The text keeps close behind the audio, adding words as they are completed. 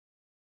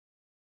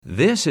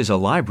This is a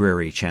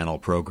Library Channel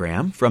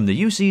program from the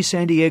UC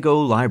San Diego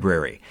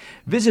Library.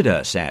 Visit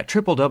us at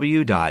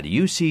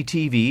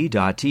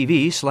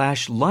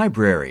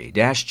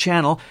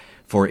www.uctv.tv/library-channel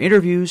for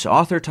interviews,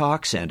 author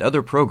talks, and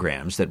other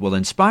programs that will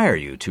inspire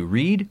you to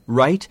read,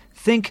 write,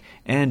 think,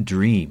 and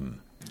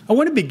dream. I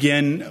want to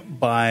begin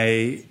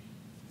by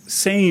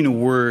saying a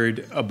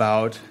word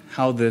about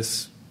how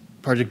this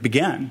project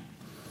began.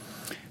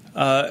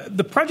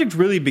 The project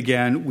really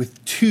began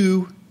with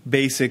two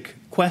basic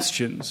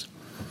questions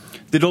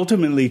that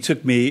ultimately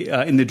took me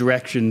in the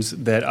directions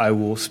that I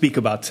will speak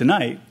about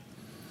tonight.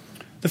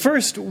 The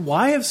first,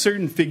 why have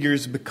certain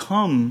figures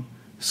become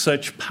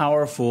such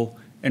powerful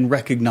and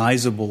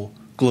recognizable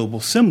global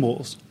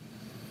symbols?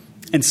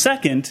 And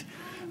second,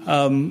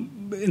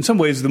 in some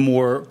ways the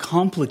more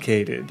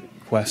complicated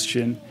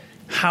question,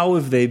 how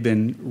have they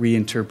been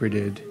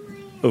reinterpreted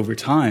over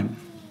time?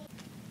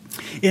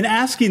 In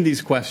asking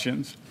these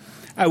questions,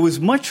 I was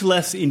much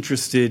less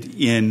interested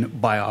in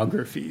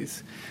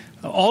biographies.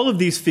 All of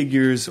these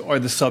figures are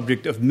the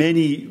subject of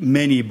many,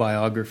 many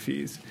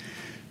biographies.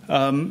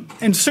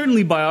 And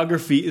certainly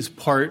biography is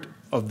part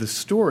of the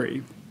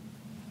story.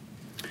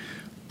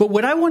 But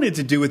what I wanted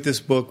to do with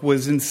this book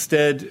was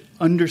instead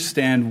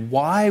understand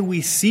why we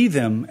see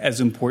them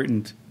as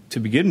important to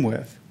begin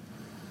with,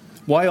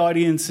 why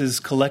audiences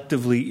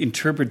collectively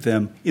interpret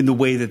them in the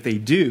way that they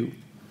do,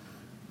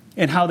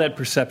 and how that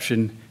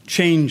perception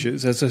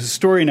changes. As a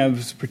historian, I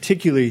was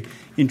particularly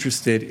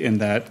interested in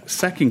that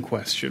second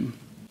question.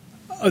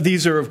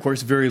 These are, of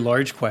course, very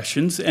large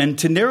questions, and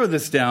to narrow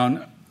this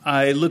down,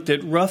 I looked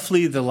at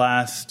roughly the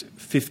last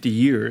 50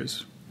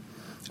 years,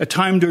 a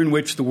time during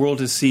which the world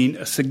has seen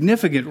a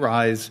significant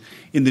rise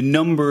in the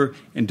number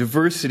and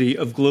diversity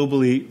of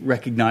globally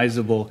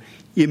recognizable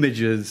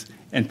images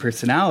and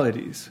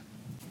personalities.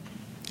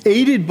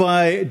 Aided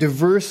by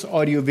diverse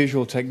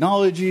audiovisual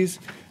technologies,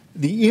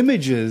 the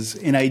images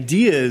and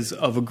ideas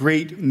of a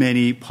great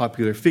many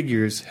popular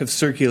figures have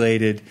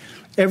circulated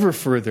ever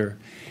further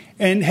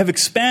and have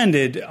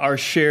expanded our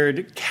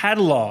shared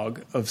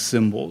catalog of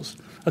symbols,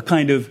 a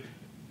kind of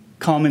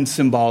common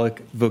symbolic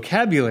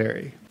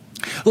vocabulary.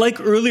 Like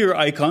earlier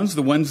icons,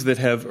 the ones that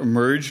have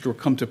emerged or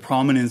come to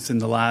prominence in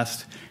the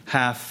last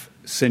half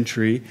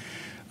century,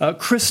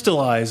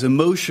 crystallize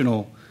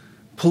emotional,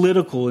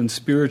 political, and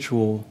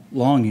spiritual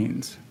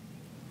longings.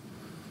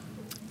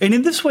 And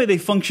in this way, they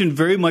function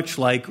very much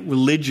like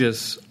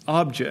religious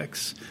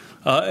objects.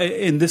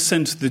 In this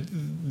sense,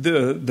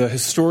 the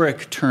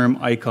historic term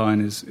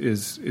icon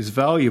is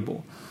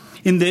valuable,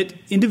 in that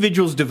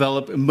individuals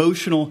develop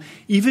emotional,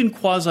 even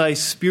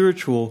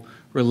quasi-spiritual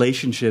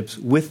relationships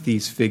with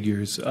these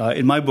figures.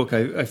 In my book,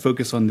 I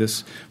focus on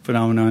this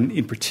phenomenon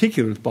in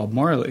particular with Bob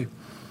Marley.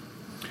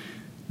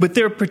 But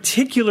their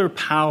particular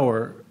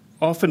power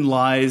often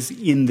lies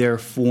in their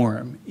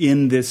form,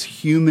 in this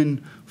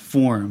human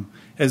form,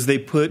 as they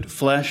put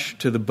flesh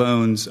to the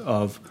bones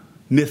of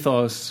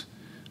mythos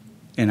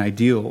and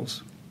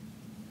ideals.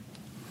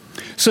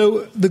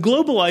 So the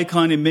global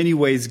icon in many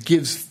ways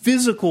gives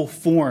physical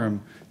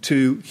form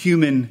to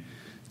human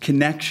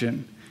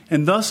connection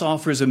and thus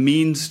offers a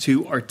means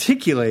to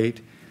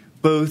articulate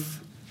both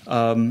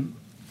to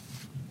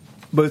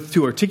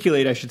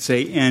articulate, I should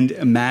say, and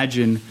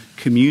imagine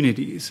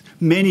communities.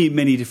 Many,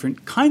 many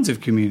different kinds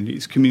of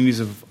communities. Communities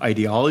of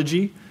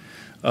ideology,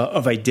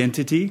 of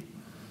identity,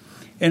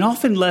 and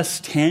often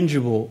less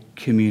tangible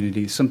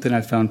communities, something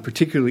I found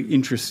particularly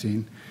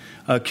interesting.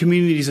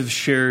 Communities of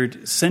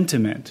shared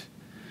sentiment,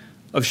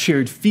 of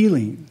shared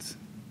feelings.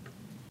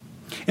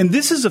 And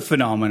this is a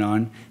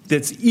phenomenon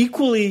that's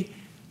equally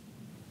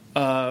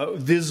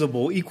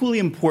visible, equally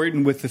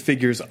important with the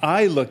figures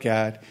I look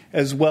at,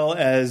 as well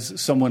as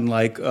someone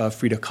like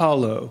Frida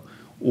Kahlo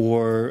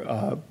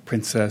or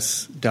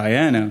Princess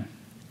Diana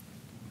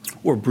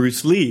or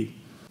Bruce Lee.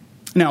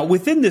 Now,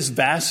 within this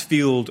vast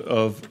field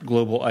of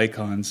global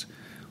icons,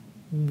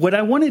 what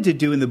I wanted to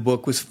do in the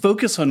book was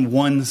focus on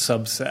one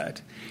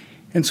subset.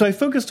 And so I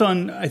focused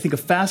on, I think, a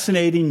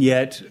fascinating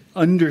yet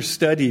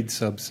understudied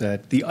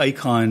subset, the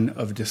icon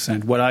of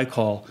dissent, what I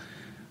call,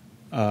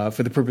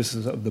 for the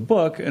purposes of the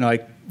book,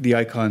 the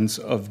icons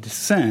of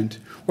dissent,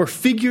 or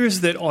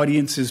figures that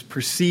audiences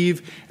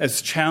perceive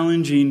as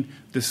challenging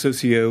the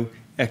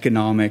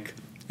socioeconomic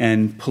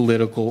and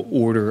political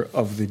order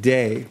of the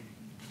day.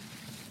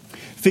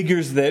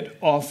 Figures that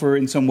offer,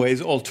 in some ways,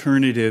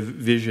 alternative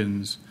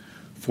visions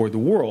for the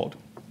world.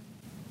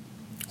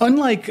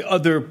 Unlike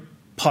other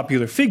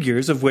popular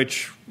figures, of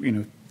which,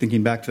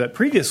 thinking back to that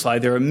previous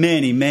slide, there are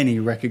many,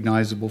 many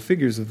recognizable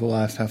figures of the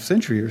last half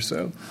century or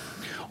so,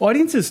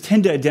 audiences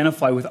tend to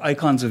identify with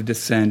icons of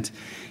dissent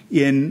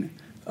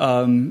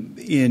on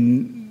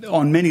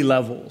many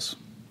levels,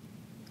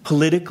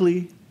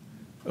 politically,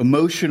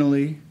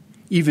 emotionally,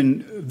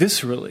 even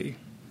viscerally.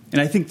 And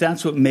I think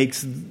that's what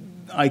makes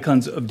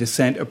icons of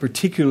dissent a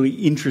particularly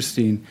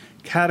interesting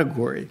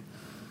category.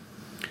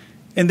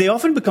 And they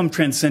often become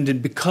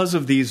transcendent because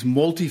of these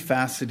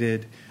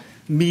multifaceted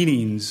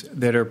meanings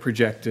that are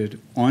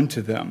projected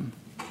onto them.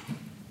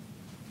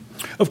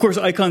 Of course,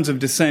 icons of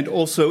dissent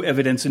also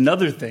evidence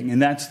another thing,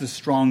 and that's the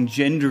strong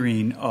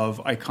gendering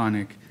of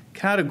iconic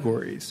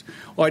categories.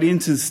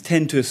 Audiences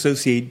tend to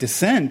associate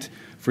dissent,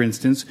 for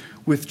instance,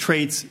 with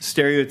traits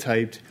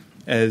stereotyped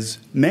as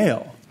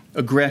male: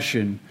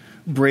 aggression,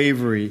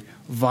 bravery,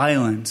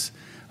 violence,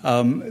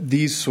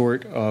 these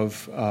sort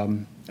of,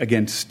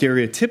 again,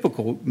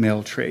 stereotypical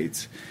male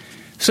traits.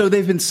 So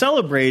they've been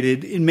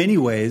celebrated in many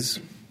ways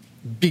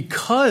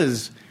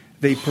because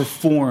they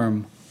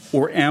perform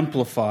or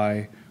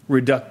amplify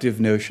reductive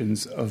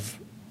notions of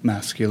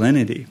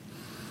masculinity.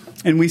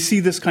 And we see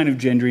this kind of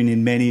gendering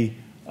in many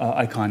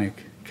iconic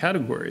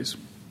categories.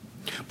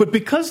 But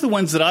because the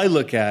ones that I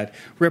look at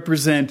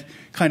represent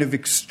kind of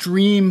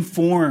extreme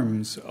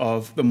forms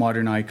of the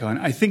modern icon,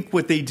 I think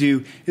what they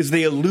do is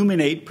they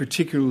illuminate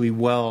particularly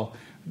well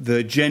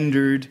the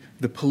gendered,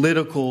 the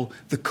political,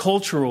 the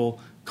cultural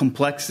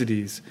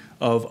complexities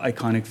of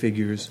iconic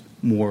figures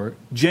more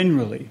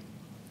generally.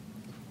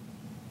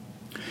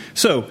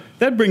 So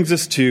that brings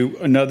us to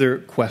another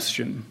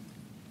question.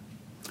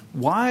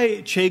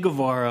 Why Che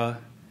Guevara,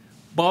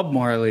 Bob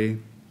Marley,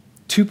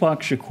 Tupac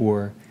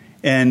Shakur,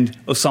 and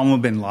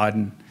Osama bin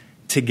Laden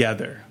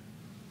together?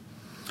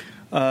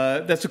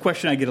 That's a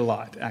question I get a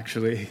lot,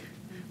 actually.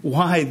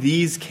 Why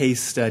these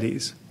case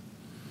studies?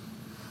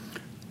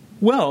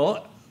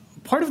 Well,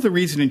 part of the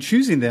reason in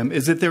choosing them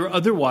is that they're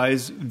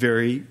otherwise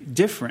very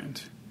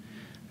different.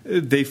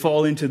 They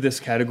fall into this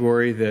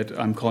category that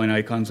I'm calling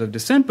icons of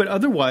dissent, but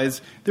otherwise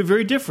they're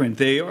very different.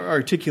 They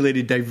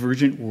articulated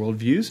divergent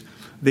worldviews.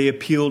 They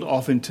appealed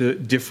often to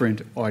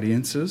different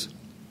audiences.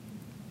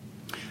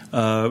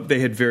 They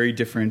had very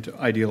different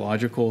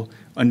ideological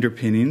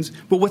underpinnings.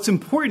 But what's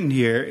important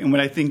here, and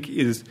what I think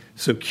is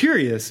so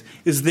curious,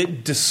 is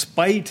that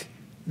despite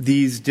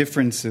these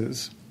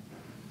differences,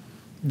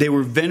 they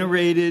were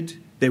venerated,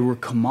 they were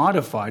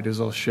commodified, as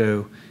I'll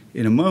show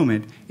in a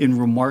moment, in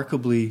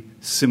remarkably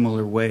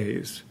similar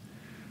ways.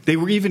 They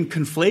were even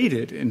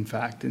conflated, in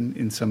fact,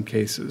 in some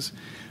cases.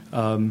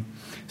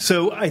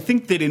 So I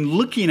think that in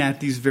looking at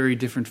these very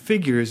different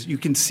figures, you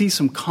can see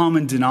some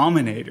common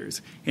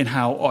denominators in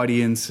how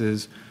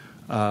audiences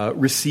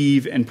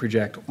receive and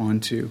project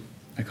onto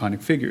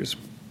iconic figures.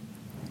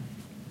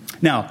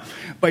 Now,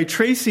 by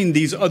tracing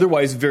these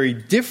otherwise very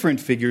different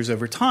figures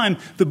over time,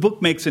 the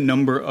book makes a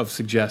number of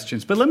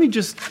suggestions. But let me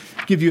just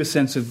give you a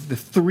sense of the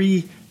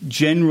three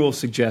general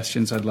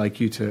suggestions I'd like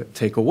you to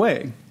take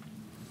away.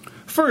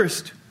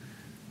 First,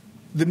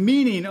 the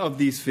meaning of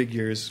these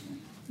figures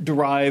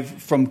derive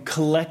from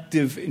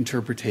collective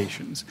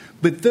interpretations.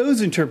 But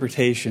those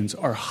interpretations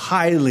are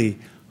highly,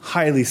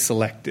 highly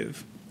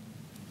selective.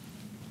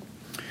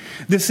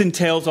 This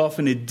entails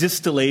often a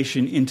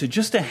distillation into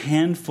just a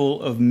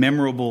handful of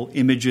memorable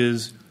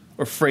images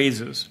or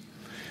phrases.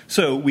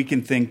 So we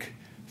can think,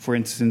 for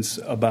instance,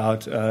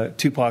 about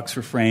Tupac's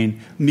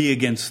refrain, "Me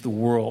against the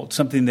world,"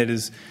 something that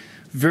is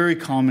very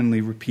commonly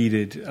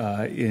repeated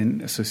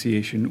in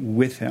association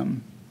with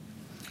him.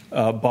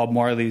 Bob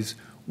Marley's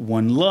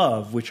 "One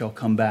Love," which I'll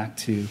come back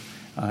to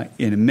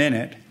in a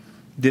minute.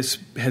 This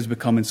has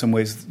become, in some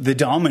ways, the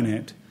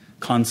dominant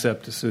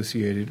concept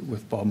associated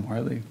with Bob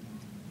Marley.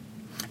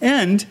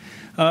 And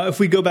if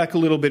we go back a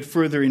little bit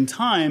further in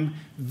time,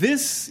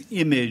 this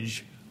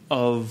image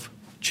of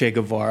Che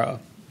Guevara,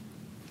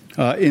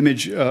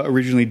 image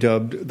originally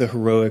dubbed the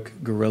heroic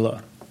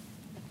guerrilla.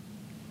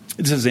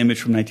 This is an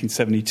image from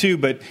 1972,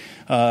 but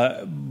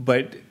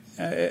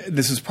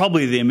this is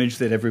probably the image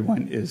that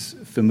everyone is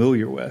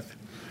familiar with.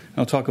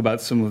 I'll talk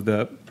about some of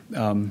the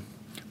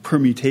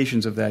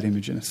permutations of that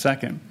image in a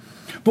second.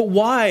 But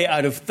why,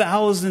 out of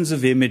thousands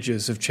of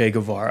images of Che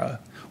Guevara,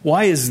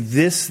 why is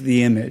this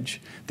the image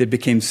that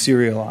became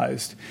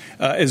serialized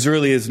as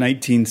early as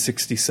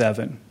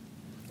 1967?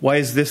 Why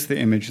is this the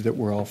image that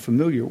we're all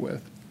familiar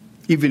with,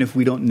 even if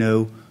we don't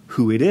know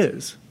who it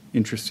is,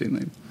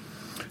 interestingly?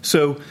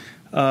 So,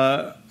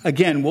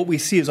 again, what we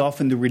see is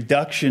often the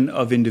reduction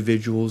of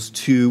individuals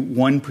to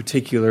one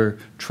particular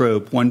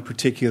trope, one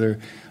particular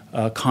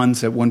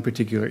concept, one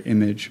particular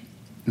image,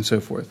 and so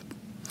forth.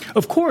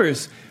 Of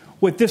course,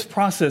 what this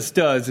process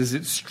does is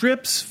it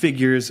strips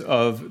figures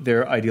of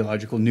their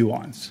ideological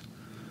nuance,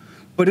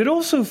 but it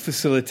also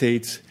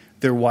facilitates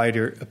their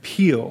wider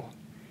appeal,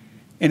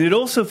 and it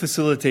also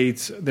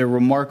facilitates their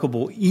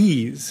remarkable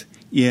ease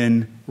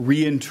in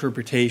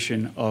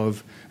reinterpretation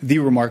of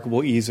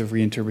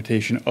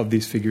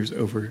these figures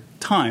over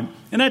time.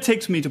 And that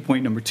takes me to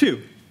point number 2.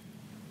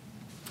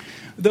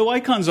 Though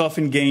icons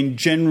often gain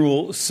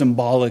general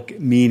symbolic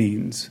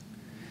meanings,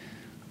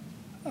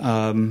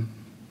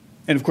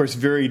 and of course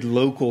varied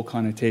local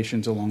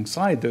connotations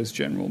alongside those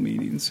general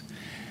meanings,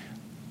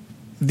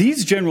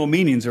 these general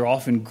meanings are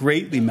often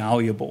greatly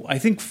malleable, I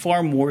think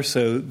far more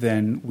so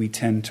than we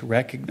tend to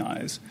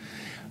recognize.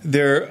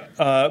 They're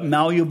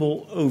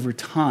malleable over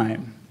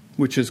time,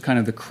 which is kind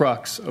of the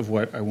crux of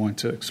what I want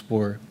to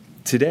explore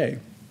today.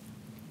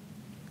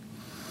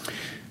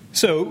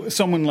 So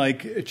someone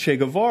like Che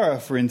Guevara,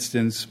 for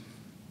instance,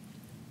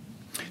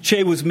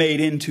 Che was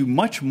made into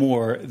much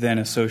more than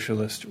a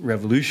socialist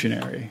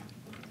revolutionary.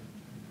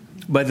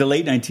 By the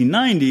late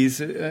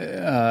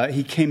 1990s,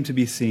 he came to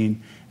be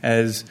seen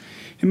as,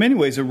 in many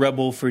ways, a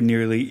rebel for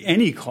nearly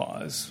any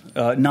cause,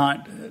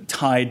 not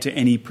tied to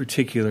any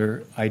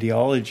particular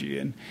ideology.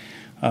 And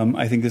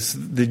I think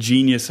the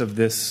genius of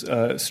this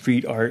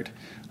street art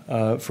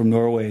from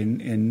Norway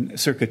in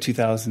circa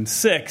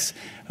 2006,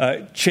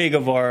 Che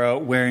Guevara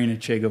wearing a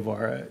Che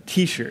Guevara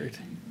T-shirt,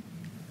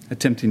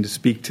 attempting to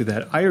speak to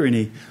that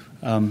irony,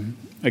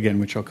 again,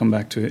 which I'll come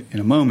back to in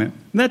a moment.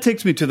 And that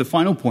takes me to the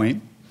final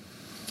point,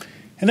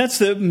 and that's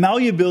that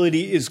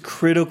malleability is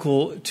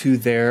critical to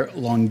their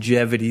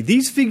longevity.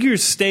 These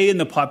figures stay in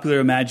the popular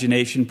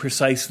imagination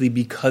precisely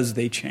because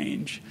they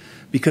change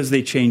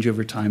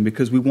over time,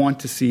 because we want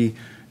to see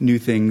new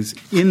things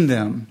in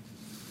them.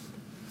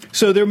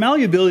 So their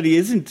malleability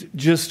isn't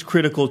just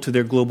critical to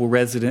their global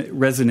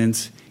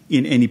resonance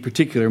in any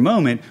particular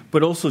moment,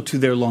 but also to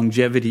their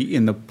longevity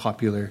in the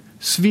popular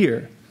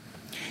sphere.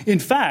 In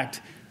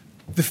fact,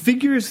 the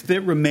figures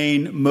that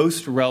remain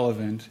most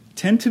relevant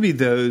tend to be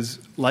those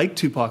like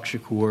Tupac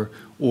Shakur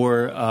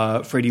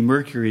or Freddie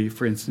Mercury,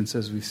 for instance,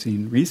 as we've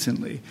seen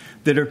recently,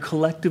 that are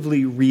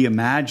collectively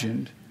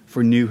reimagined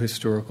for new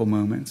historical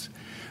moments.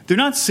 They're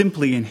not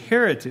simply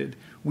inherited.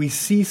 We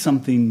see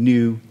something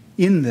new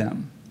in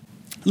them.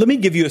 Let me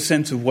give you a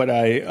sense of what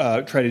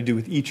I try to do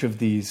with each of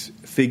these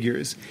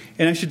figures.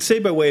 And I should say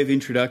by way of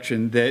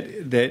introduction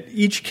that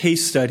each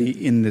case study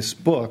in this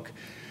book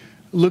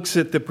looks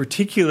at the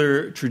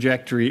particular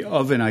trajectory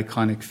of an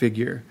iconic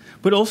figure,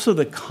 but also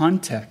the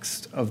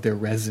context of their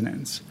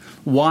resonance,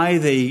 why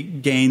they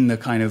gain the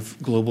kind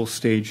of global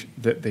stage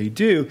that they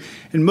do.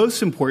 And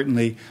most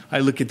importantly, I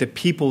look at the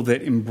people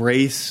that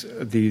embrace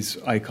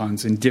these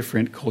icons in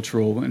different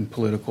cultural and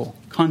political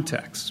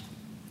contexts.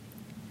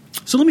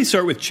 So let me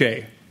start with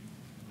Che.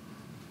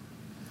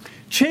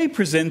 Che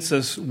presents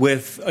us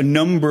with a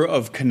number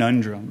of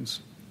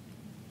conundrums.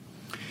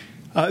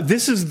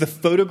 This is the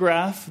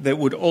photograph that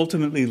would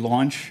ultimately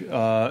launch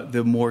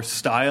the more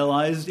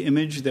stylized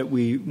image that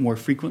we more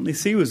frequently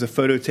see. It was a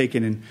photo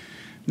taken in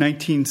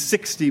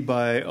 1960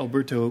 by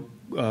Alberto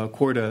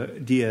Corda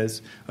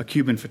Diaz, a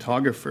Cuban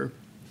photographer,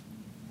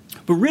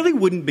 but really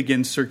wouldn't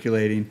begin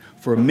circulating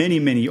for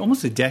many,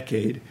 almost a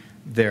decade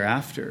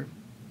thereafter.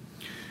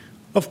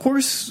 Of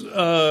course,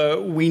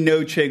 we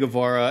know Che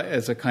Guevara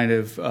as a kind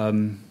of,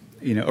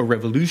 a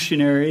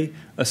revolutionary,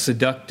 a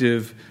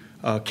seductive,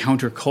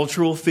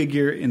 countercultural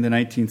figure in the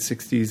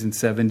 1960s and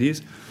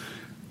 70s.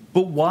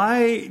 But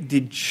why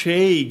did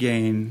Che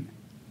gain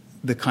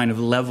the kind of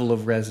level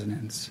of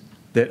resonance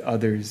that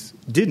others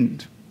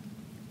didn't?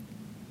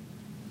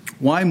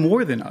 Why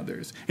more than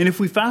others? And if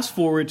we fast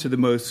forward to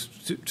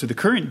the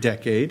current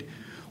decade,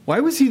 why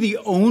was he the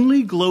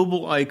only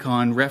global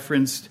icon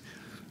referenced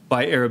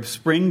by Arab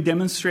Spring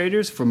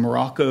demonstrators from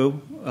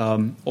Morocco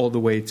all the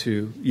way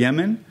to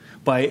Yemen,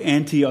 by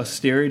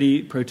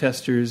anti-austerity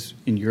protesters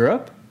in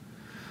Europe?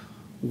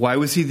 Why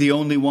was he the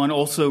only one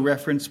also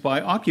referenced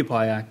by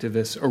Occupy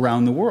activists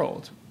around the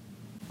world?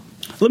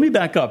 Let me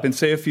back up and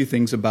say a few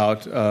things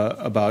about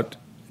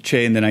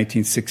Che in the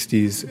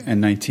 1960s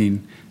and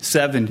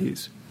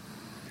 1970s.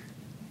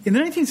 In the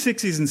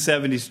 1960s and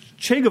 70s,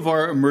 Che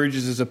Guevara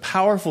emerges as a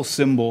powerful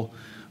symbol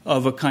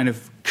of a kind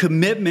of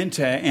commitment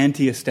to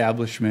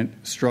anti-establishment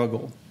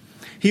struggle.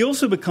 He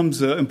also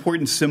becomes an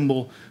important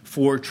symbol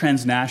for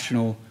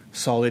transnational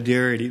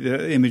solidarity.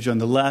 The image on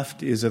the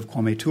left is of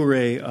Kwame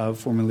Ture,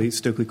 formerly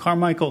Stokely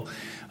Carmichael,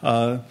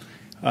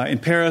 in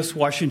Paris,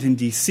 Washington,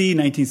 D.C.,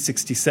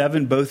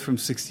 1967, both from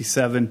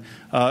 67.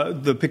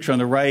 The picture on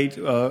the right,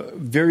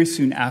 very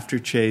soon after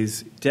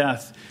Che's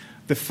death,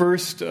 the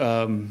first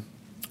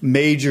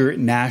major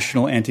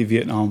national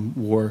anti-Vietnam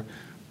War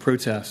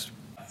protest.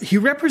 He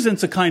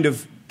represents a kind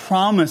of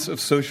promise of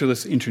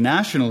socialist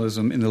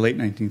internationalism in the late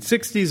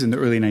 1960s and the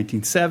early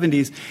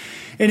 1970s.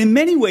 And in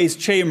many ways,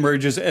 Che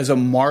emerges as a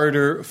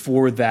martyr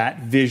for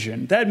that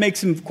vision. That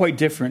makes him quite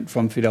different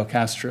from Fidel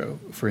Castro,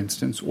 for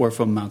instance, or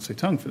from Mao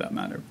Zedong, for that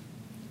matter.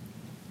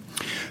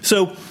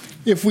 So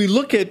if we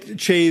look at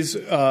Che's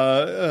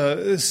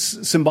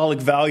symbolic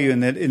value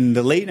in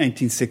the late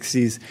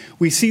 1960s,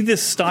 we see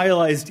this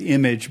stylized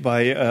image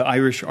by an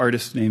Irish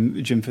artist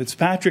named Jim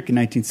Fitzpatrick in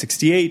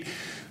 1968,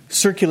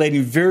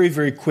 circulating very,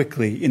 very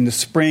quickly in the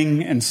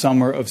spring and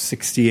summer of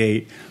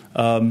 68.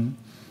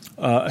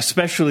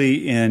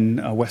 Especially in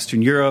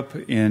Western Europe,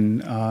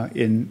 in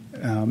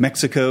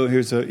Mexico.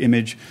 Here's an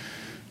image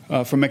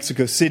from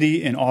Mexico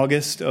City in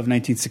August of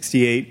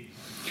 1968.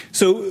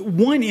 So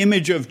one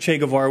image of Che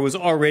Guevara was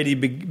already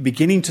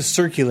beginning to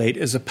circulate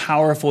as a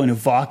powerful and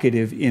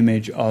evocative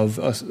image of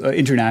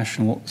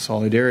international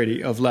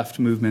solidarity, of left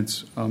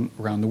movements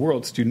around the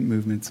world, student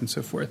movements and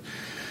so forth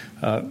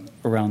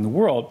around the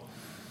world.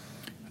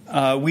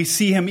 We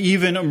see him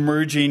even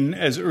emerging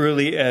as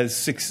early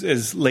as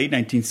late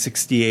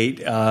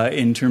 1968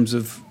 in terms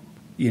of,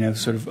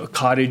 sort of a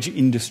cottage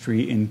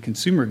industry in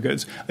consumer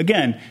goods.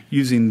 Again,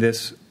 using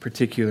this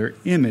particular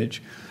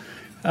image.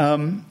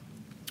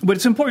 But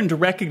it's important to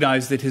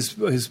recognize that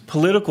his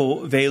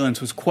political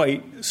valence was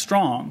quite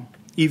strong,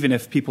 even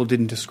if people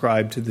didn't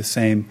ascribe to the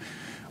same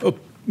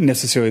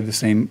necessarily the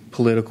same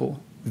political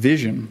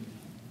vision.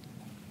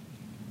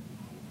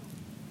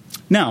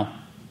 Now,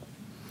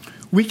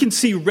 we can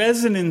see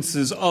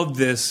resonances of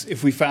this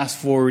if we fast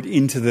forward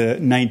into the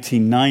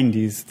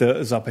 1990s. The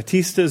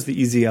Zapatistas, the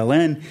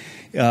EZLN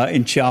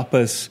in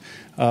Chiapas,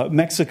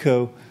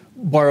 Mexico,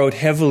 borrowed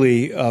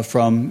heavily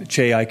from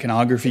Che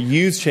iconography,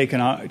 used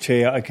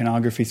Che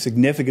iconography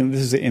significantly.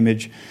 This is an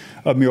image,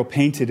 a mural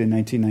painted in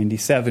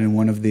 1997 in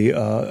one of the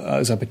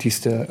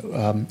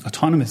Zapatista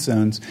autonomous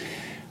zones.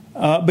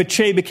 But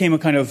Che became a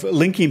kind of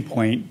linking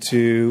point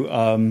to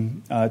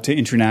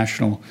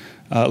international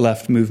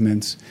left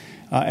movements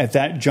at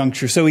that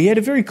juncture. So he had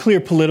a very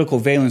clear political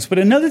valence. But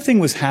another thing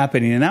was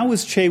happening, and that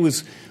was Che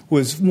was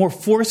more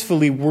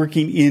forcefully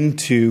working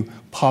into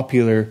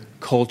popular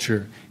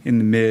culture in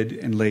the mid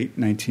and late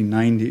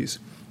 1990s.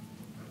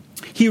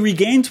 He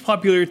regains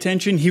popular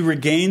attention. He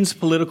regains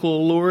political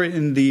allure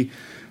in the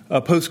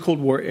post-Cold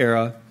War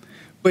era.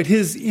 But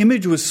his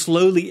image was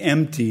slowly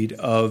emptied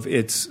of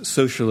its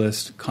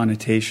socialist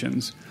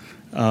connotations,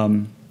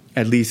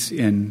 at least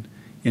in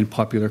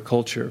popular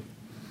culture.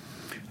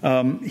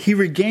 He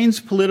regains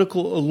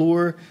political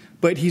allure,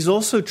 but he's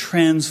also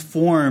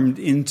transformed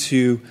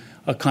into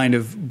a kind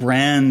of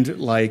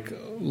brand-like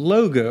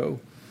logo,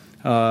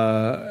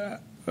 a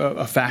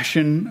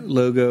fashion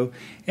logo,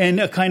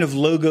 and a kind of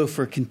logo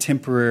for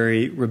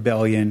contemporary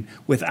rebellion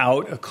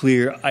without a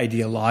clear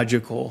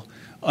ideological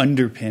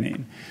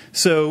underpinning.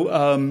 So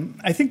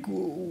I think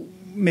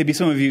maybe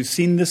some of you have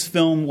seen this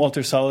film,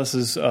 Walter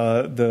Salas's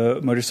The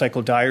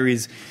Motorcycle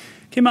Diaries.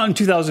 Came out in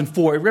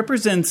 2004. It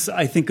represents,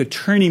 I think, a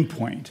turning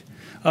point.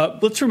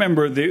 Let's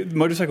remember the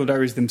Motorcycle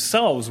Diaries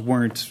themselves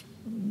weren't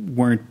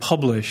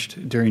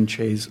published during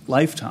Che's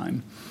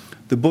lifetime.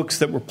 The books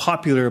that were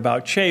popular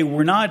about Che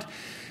were not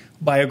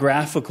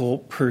biographical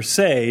per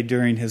se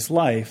during his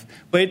life,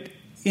 but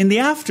in the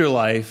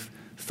afterlife,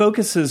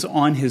 focuses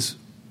on his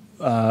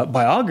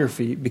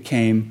biography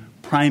became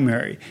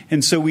primary.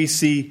 And so we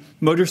see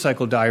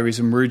Motorcycle Diaries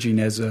emerging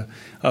as a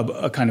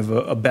kind of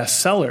a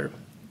bestseller,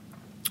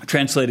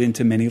 translated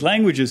into many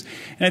languages.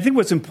 And I think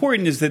what's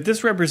important is that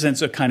this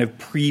represents a kind of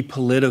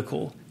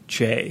pre-political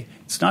Che.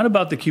 It's not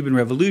about the Cuban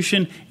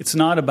Revolution. It's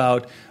not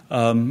about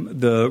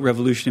the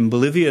revolution in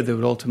Bolivia that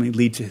would ultimately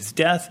lead to his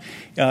death.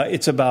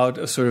 It's about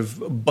a sort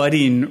of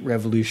budding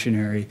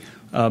revolutionary,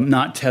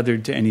 not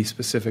tethered to any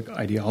specific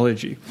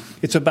ideology.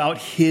 It's about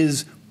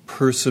his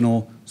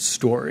personal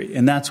story.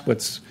 And that's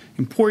what's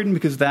important,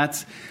 because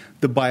that's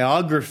the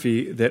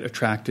biography that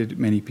attracted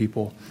many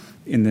people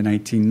in the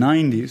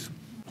 1990s.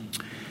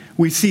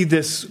 We see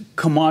this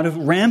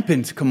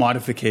rampant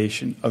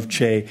commodification of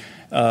Che.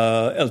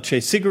 El Che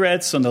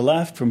cigarettes on the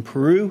left from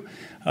Peru,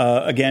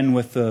 again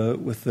with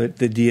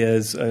the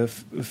Diaz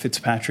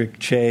Fitzpatrick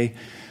Che.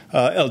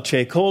 El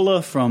Che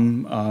Cola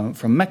from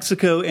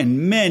Mexico,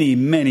 and many,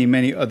 many,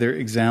 many other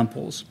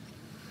examples.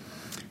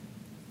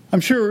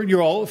 I'm sure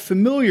you're all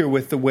familiar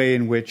with the way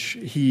in which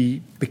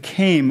he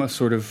became a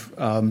sort of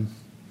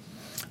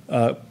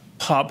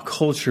pop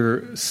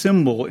culture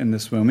symbol in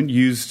this moment,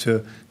 used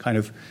to kind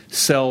of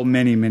sell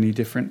many, many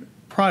different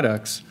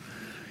products.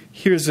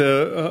 Here's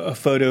a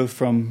photo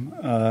from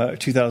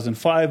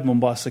 2005,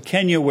 Mombasa,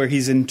 Kenya, where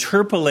he's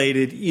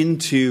interpolated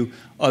into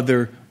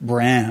other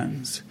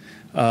brands,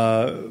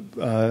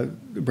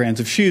 brands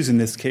of shoes in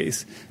this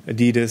case,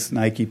 Adidas,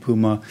 Nike,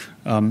 Puma,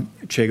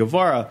 Che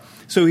Guevara.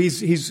 So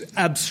he's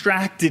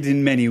abstracted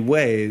in many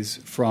ways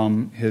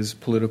from his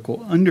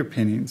political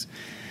underpinnings.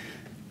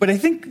 But I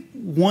think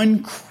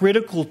one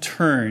critical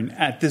turn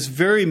at this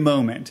very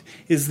moment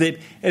is that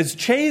as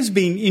Che is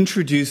being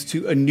introduced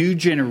to a new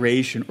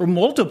generation, or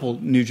multiple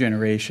new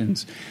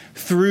generations,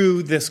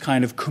 through this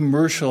kind of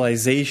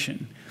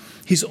commercialization,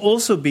 he's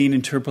also being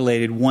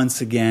interpolated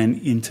once again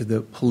into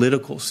the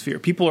political sphere.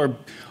 People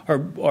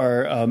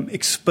are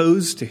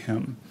exposed to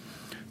him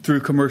through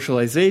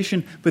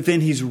commercialization, but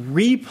then he's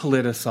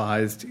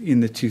repoliticized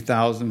in the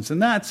 2000s.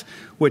 And that's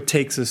what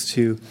takes us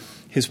to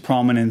his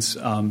prominence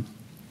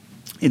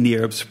in the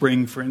Arab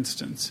Spring, for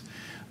instance.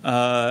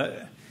 Well,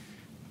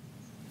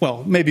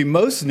 maybe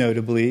most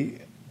notably,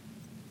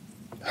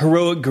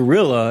 Heroic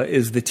Guerrilla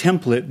is the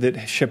template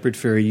that Shepard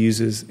Fairey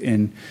uses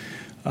in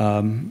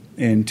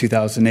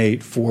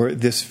 2008 for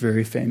this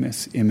very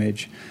famous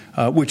image,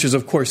 which is,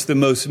 of course, the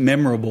most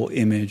memorable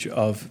image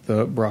of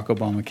the Barack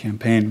Obama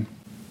campaign.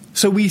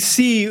 So we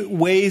see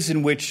ways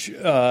in which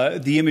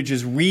the image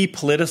is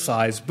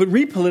repoliticized, but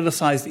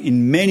repoliticized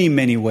in many,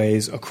 many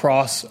ways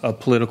across a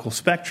political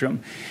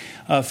spectrum.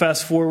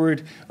 Fast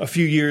forward a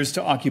few years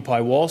to Occupy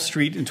Wall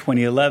Street in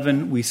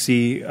 2011, we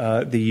see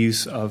the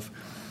use of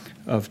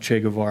Che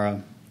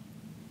Guevara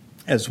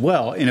as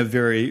well in a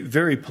very,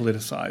 very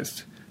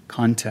politicized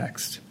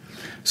context.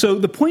 So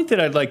the point that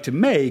I'd like to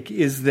make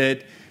is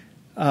that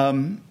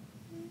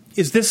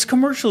this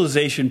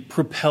commercialization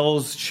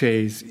propels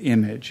Che's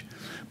image,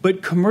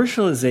 but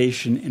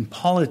commercialization and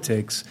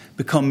politics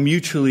become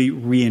mutually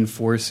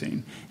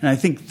reinforcing. And I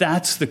think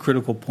that's the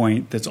critical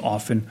point that's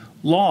often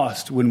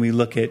lost when we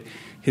look at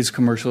his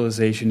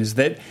commercialization, is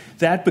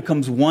that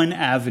becomes one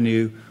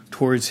avenue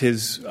towards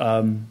his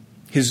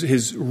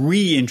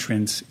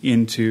re-entrance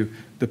into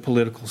the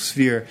political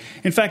sphere.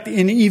 In fact,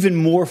 in an even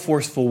more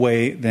forceful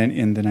way than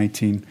in the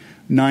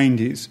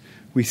 1990s.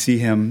 We see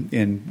him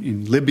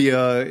in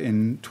Libya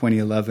in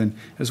 2011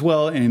 as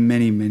well, and in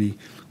many, many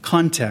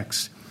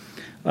contexts,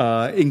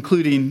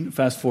 including,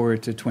 fast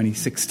forward to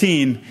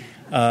 2016,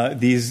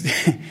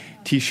 these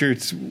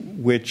T-shirts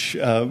which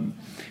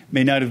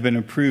may not have been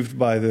approved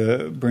by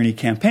the Bernie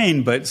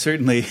campaign, but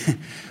certainly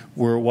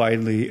were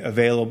widely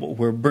available,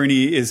 where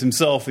Bernie is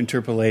himself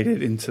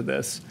interpolated into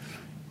this,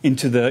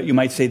 into the, you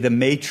might say, the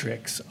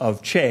matrix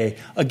of Che,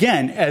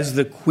 again, as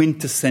the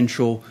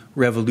quintessential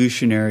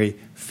revolutionary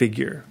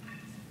figure.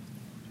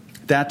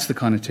 That's the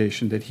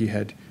connotation that he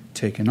had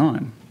taken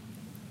on.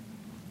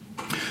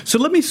 So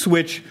let me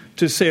switch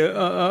to say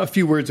a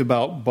few words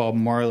about Bob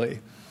Marley,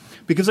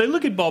 because I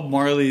look at Bob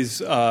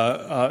Marley's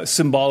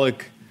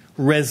symbolic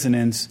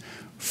resonance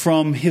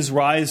from his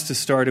rise to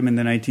stardom in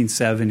the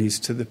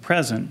 1970s to the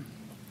present.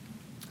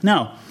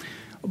 Now,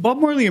 Bob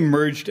Marley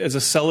emerged as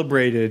a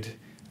celebrated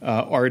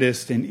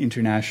artist and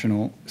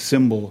international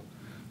symbol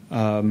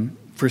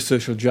for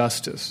social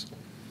justice.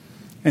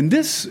 And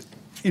this,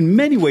 in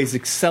many ways,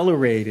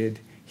 accelerated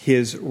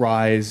his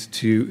rise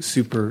to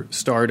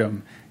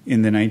superstardom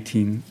in the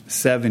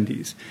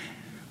 1970s.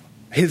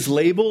 His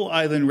label,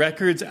 Island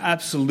Records,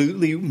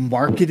 absolutely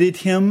marketed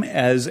him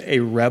as a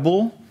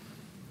rebel,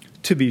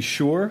 to be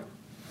sure.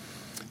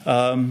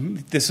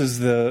 This is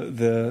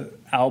the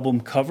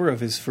album cover of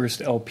his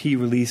first LP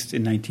released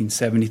in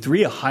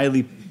 1973, a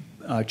highly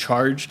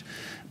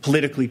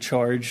politically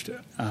charged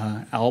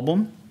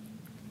album.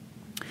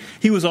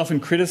 He was often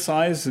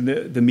criticized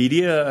in the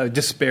media,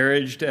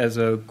 disparaged as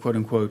a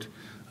quote-unquote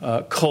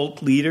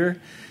cult leader.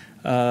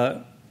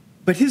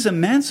 But his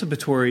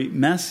emancipatory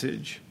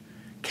message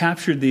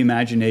captured the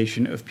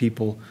imagination of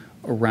people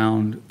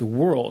around the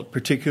world,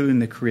 particularly in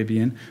the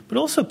Caribbean, but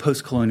also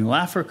post-colonial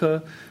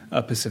Africa,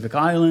 Pacific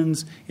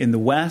Islands, in the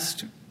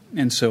West,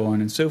 and so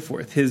on and so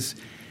forth. His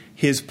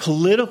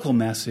political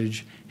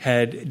message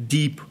had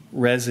deep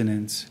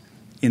resonance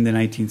in the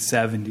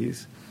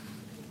 1970s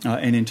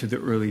and into the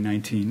early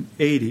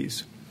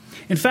 1980s.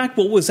 In fact,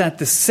 what was at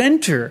the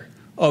center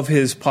of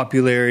his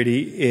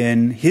popularity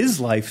in his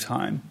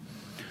lifetime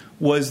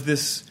was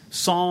this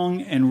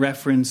song and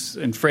reference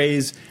and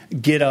phrase,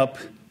 "Get up,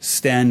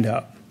 stand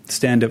up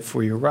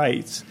for your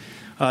rights."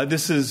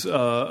 This is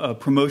a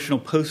promotional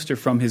poster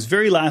from his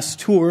very last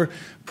tour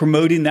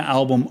promoting the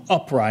album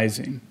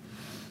Uprising,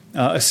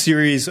 a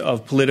series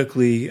of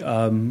politically,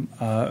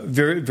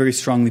 very, very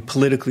strongly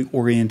politically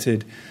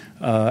oriented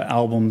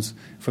albums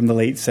from the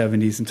late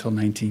 70s until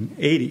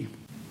 1980.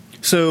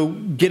 So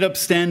Get Up,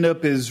 Stand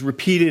Up is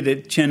repeated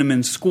at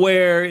Tiananmen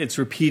Square. It's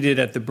repeated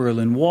at the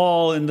Berlin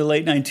Wall in the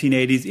late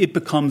 1980s. It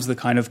becomes the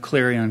kind of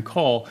clarion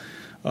call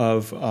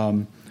of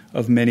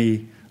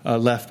many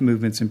left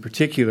movements in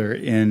particular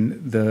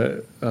in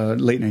the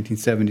late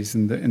 1970s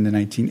and in the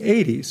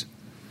 1980s.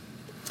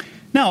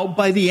 Now,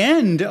 by the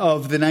end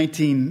of the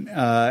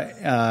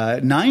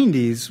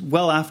 1990s,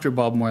 well after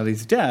Bob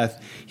Marley's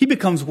death, he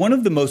becomes one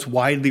of the most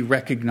widely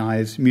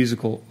recognized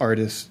musical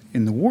artists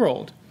in the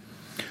world.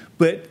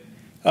 But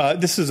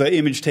this is an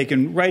image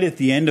taken right at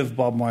the end of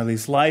Bob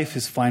Marley's life,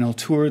 his final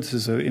tour. This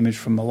is an image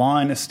from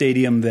Milan, a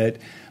stadium that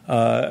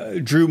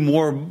drew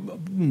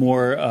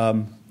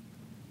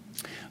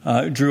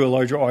drew a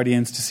larger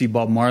audience to see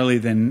Bob Marley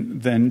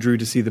than drew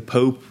to see the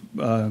Pope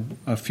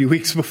a few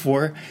weeks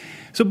before.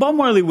 So Bob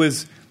Marley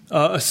was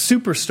a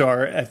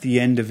superstar at the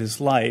end of his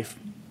life.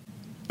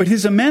 But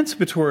his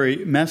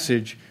emancipatory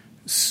message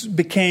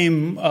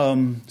became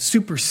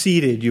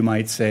superseded, you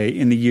might say,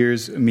 in the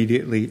years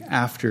immediately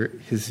after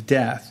his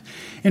death.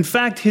 In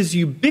fact, his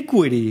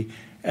ubiquity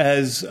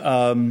as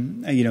a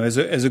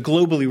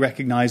globally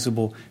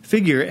recognizable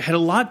figure had a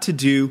lot to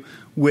do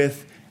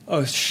with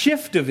a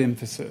shift of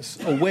emphasis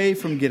away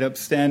from Get Up,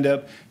 Stand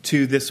Up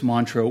to this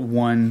mantra,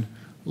 One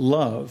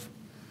Love.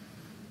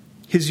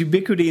 His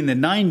ubiquity in the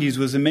 90s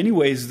was in many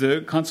ways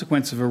the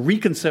consequence of a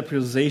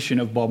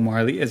reconceptualization of Bob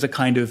Marley as a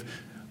kind of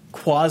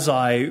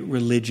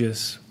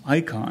quasi-religious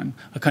icon,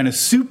 a kind of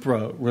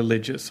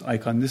supra-religious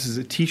icon. This is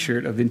a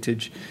T-shirt, a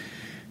vintage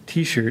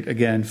T-shirt,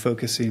 again,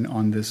 focusing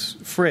on this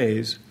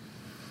phrase.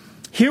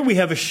 Here we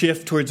have a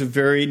shift towards a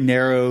very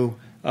narrow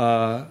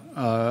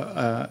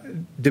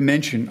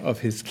dimension of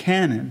his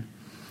canon.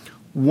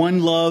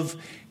 One Love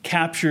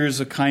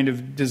captures a kind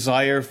of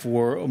desire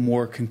for a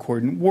more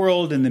concordant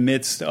world in the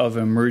midst of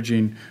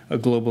emerging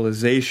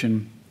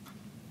globalization.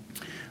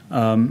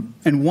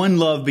 And One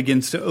Love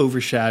begins to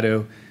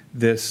overshadow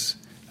this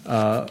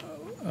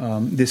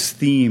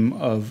theme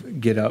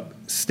of Get Up,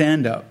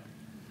 Stand Up.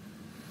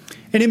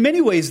 And in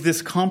many ways,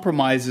 this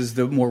compromises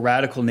the more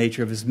radical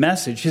nature of his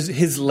message.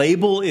 His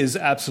label is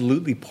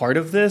absolutely part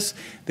of this.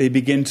 They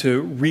begin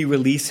to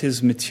re-release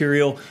his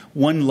material.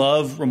 One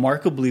Love,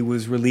 remarkably,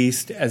 was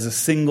released as a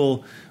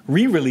single,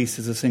 re-released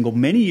as a single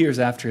many years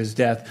after his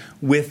death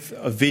with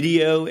a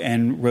video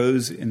and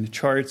rose in the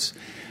charts.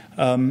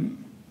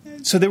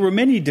 So there were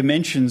many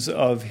dimensions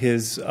of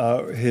his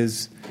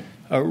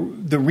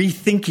the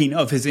rethinking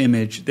of his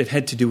image that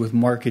had to do with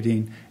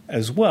marketing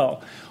as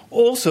well.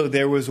 Also,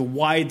 there was a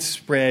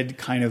widespread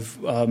kind of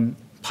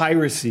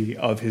piracy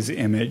of his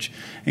image,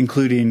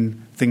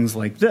 including things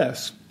like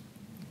this.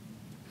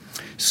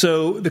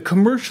 So the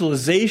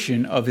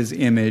commercialization of his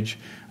image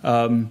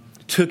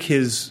took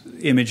his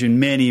image in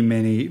many,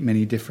 many,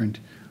 many different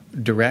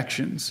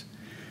directions.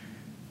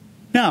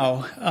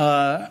 Now,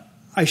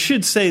 I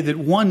should say that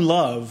One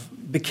Love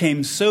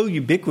became so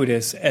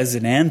ubiquitous as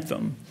an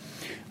anthem.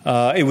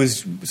 It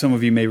was, some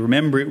of you may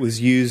remember, it was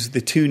used,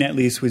 the tune at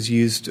least was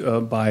used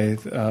by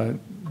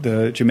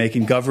the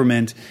Jamaican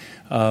government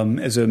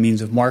as a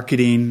means of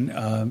marketing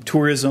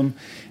tourism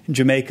in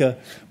Jamaica.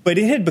 But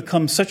it had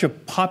become such a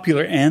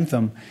popular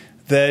anthem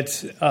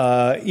that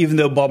even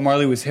though Bob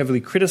Marley was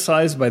heavily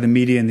criticized by the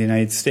media in the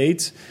United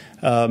States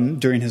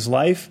during his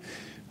life,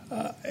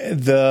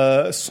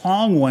 the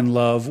song One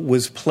Love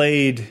was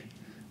played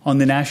on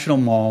the National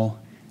Mall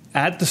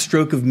at the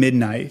stroke of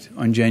midnight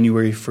on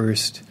January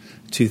 1st,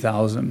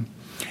 2000,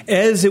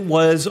 as it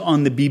was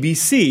on the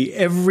BBC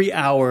every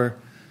hour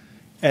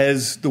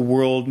as the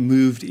world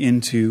moved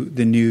into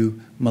the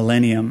new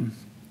millennium.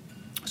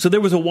 So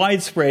there was a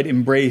widespread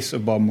embrace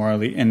of Bob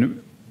Marley,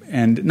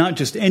 and not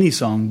just any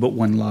song, but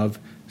One Love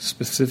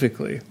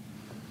specifically.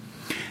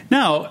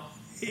 Now,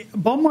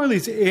 Bob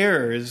Marley's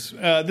heirs,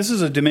 this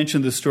is a dimension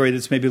of the story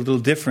that's maybe a little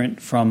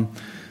different from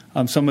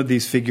some of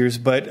these figures,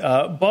 but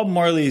Bob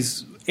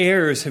Marley's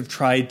heirs have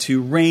tried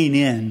to rein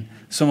in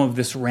some of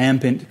this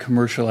rampant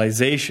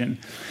commercialization,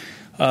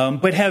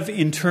 but have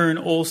in turn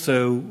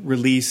also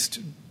released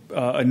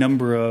a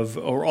number of,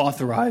 or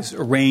authorized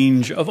a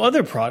range of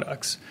other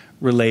products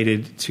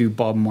related to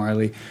Bob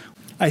Marley.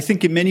 I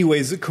think in many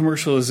ways the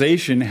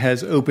commercialization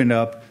has opened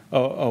up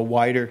a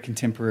wider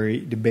contemporary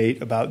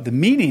debate about the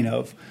meaning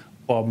of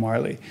Bob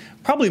Marley,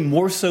 probably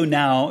more so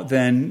now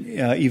than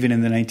even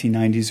in the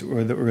 1990s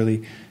or the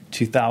early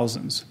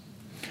 2000s.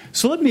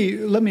 So let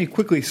me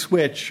quickly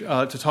switch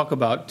to talk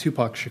about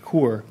Tupac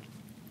Shakur,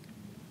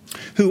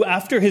 who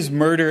after his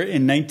murder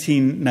in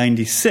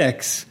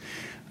 1996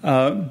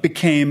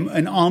 became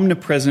an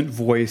omnipresent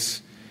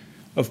voice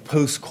of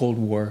post-Cold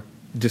War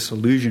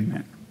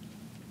disillusionment.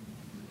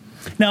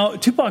 Now,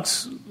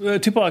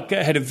 Tupac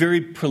had a very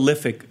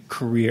prolific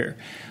career,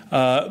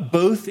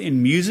 both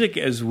in music,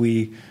 as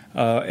we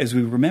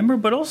remember,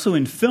 but also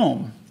in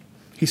film.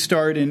 He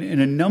starred in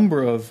a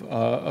number of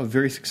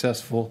very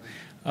successful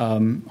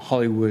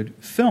Hollywood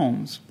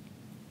films.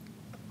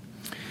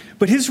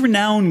 But his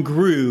renown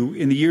grew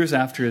in the years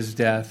after his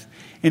death,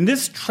 and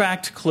this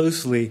tracked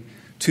closely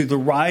to the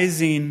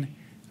rising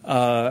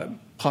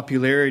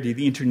popularity,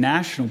 the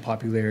international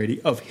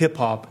popularity of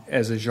hip-hop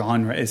as a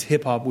genre, as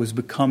hip-hop was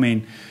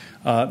becoming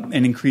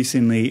an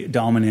increasingly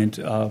dominant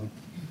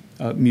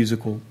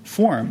musical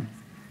form.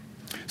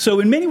 So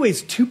in many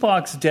ways,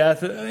 Tupac's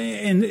death,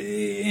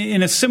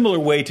 in a similar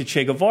way to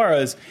Che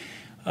Guevara's,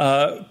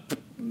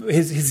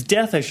 his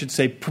death, I should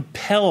say,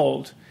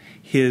 propelled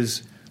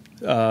his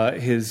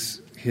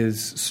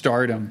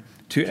stardom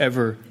to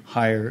ever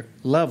higher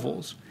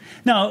levels.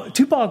 Now,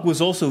 Tupac was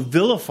also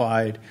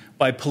vilified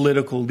by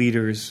political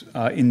leaders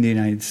in the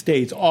United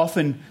States,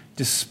 often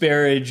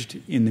disparaged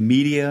in the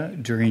media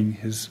during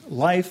his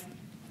life.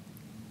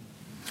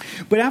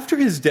 But after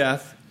his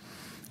death,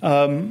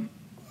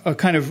 a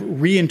kind of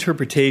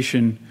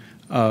reinterpretation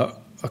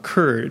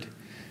occurred.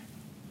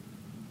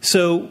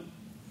 So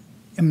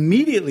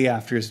immediately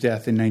after his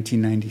death in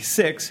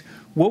 1996,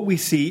 what we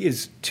see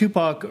is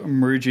Tupac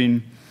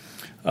emerging,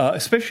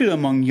 especially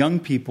among young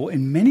people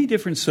in many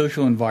different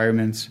social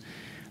environments,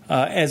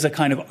 as a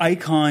kind of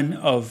icon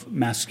of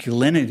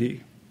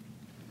masculinity,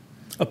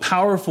 a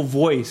powerful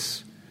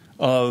voice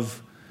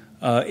of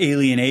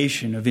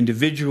alienation, of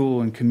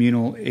individual and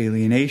communal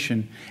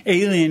alienation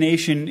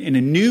in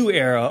a new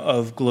era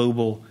of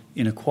global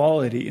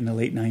inequality in the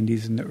late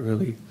 90s and the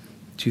early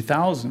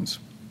 2000s.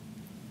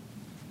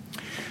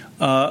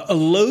 A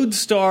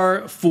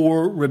lodestar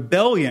for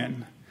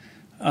rebellion.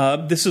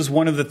 This is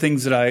one of the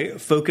things that I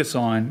focus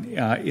on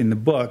in the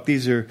book.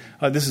 This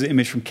is an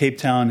image from Cape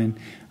Town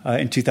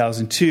in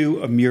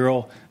 2002, a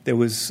mural that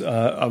was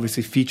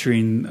obviously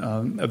featuring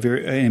an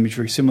image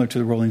very similar to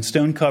the Rolling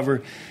Stone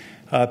cover,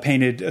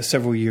 painted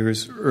several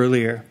years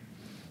earlier.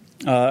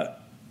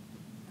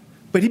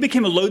 But he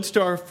became a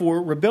lodestar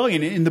for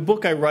rebellion. In the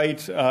book, I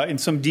write in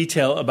some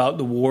detail about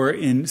the war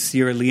in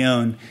Sierra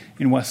Leone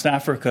in West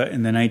Africa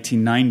in the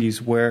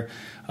 1990s, where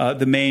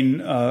the main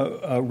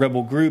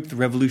rebel group, the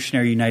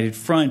Revolutionary United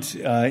Front,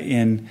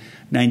 in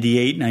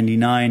 98,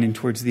 99, and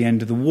towards the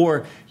end of the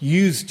war,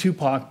 used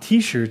Tupac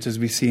T-shirts, as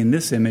we see in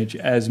this image,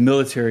 as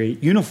military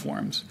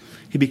uniforms.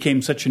 He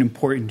became such an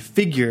important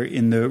figure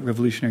in the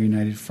Revolutionary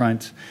United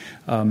Front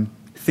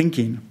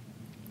thinking.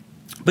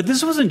 But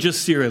this wasn't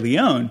just Sierra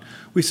Leone.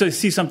 We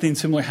see something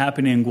similar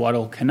happening in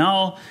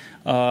Guadalcanal.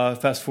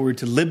 Fast forward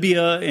to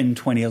Libya in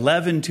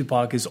 2011.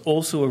 Tupac is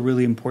also a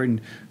really important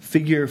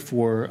figure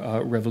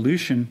for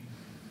revolution.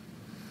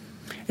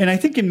 And I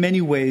think in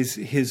many ways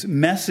his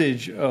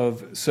message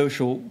of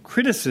social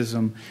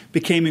criticism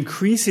became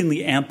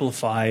increasingly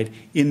amplified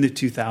in the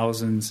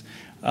 2000s.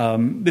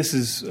 This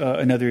is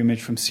another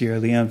image from Sierra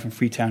Leone, from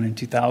Freetown in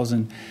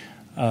 2000,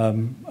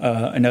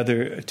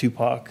 another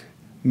Tupac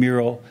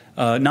mural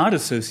not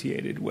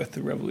associated with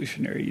the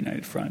Revolutionary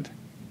United Front,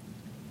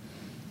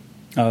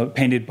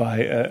 painted by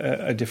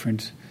a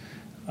different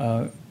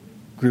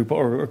group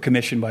or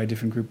commissioned by a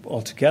different group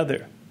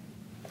altogether.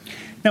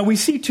 Now, we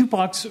see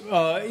Tupac's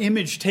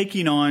image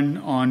taking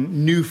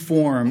on new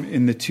form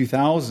in the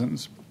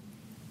 2000s.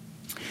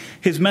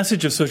 His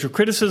message of social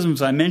criticism,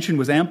 as I mentioned,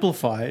 was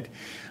amplified,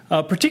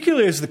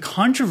 particularly as the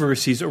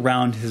controversies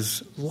around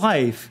his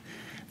life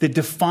that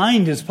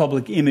defined his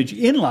public image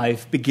in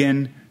life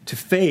began to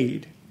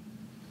fade.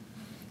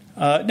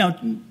 Now,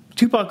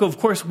 Tupac, of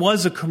course,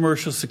 was a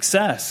commercial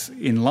success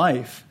in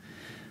life,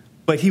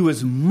 but he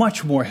was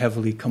much more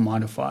heavily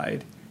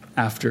commodified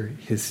after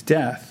his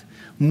death.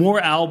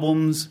 More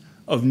albums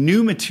of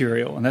new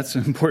material, and that's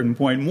an important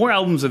point, more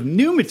albums of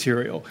new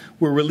material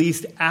were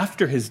released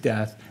after his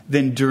death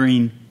than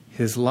during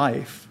his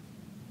life.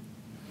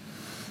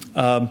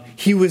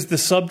 He was the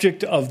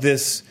subject of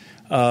this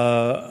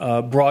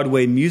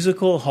Broadway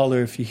musical,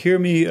 Holler If You Hear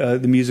Me,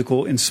 the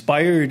musical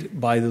inspired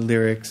by the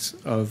lyrics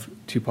of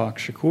Tupac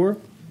Shakur.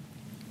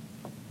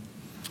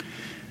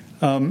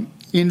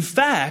 In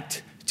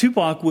fact,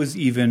 Tupac was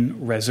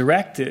even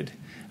resurrected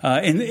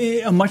in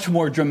a much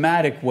more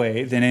dramatic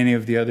way than any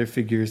of the other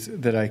figures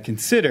that I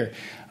consider.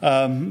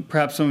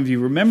 Perhaps some of you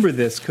remember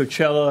this.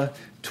 Coachella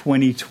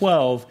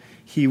 2012,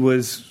 he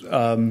was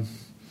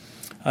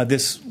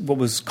this, what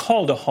was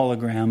called a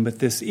hologram, but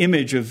this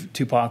image of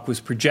Tupac was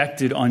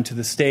projected onto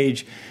the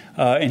stage,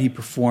 and he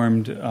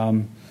performed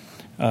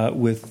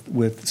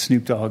with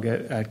Snoop Dogg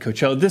at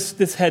Coachella.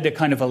 This had a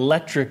kind of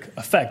electric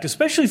effect,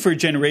 especially for a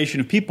generation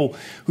of people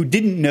who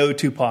didn't know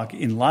Tupac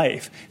in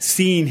life.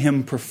 Seeing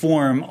him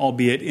perform,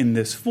 albeit in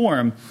this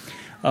form,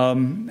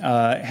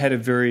 had a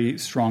very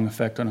strong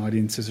effect on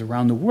audiences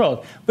around the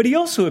world. But he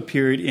also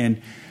appeared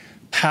in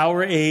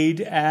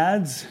Powerade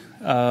ads,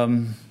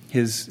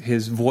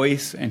 his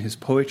voice and his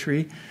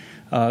poetry,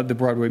 the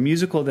Broadway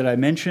musical that I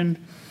mentioned.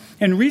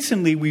 And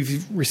recently,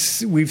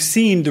 we've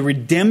seen the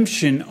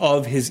redemption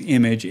of his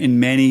image in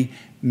many,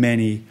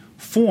 many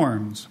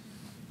forms.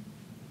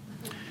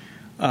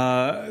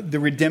 The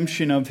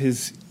redemption of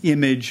his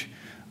image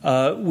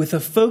with a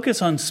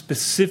focus on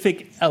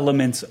specific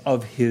elements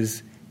of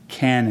his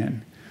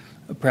canon.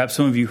 Perhaps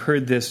some of you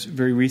heard this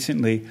very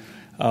recently.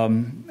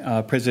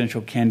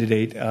 Presidential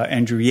candidate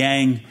Andrew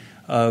Yang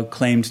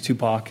claimed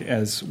Tupac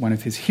as one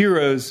of his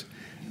heroes.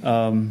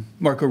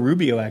 Marco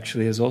Rubio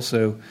actually has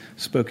also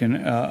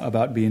spoken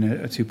about being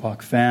a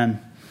Tupac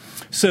fan.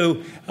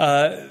 So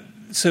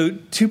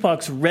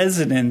Tupac's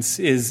resonance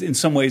is in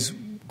some ways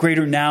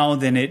greater now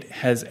than it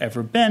has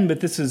ever been,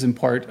 but this is in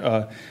part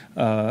a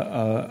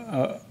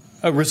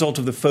result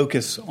of the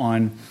focus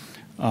on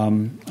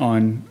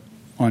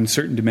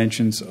certain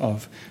dimensions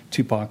of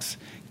Tupac's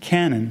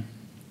canon.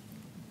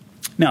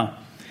 Now,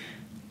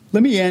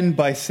 let me end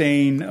by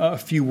saying a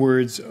few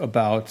words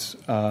about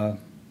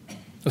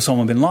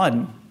Osama bin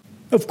Laden.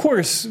 Of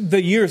course,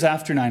 the years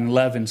after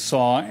 9/11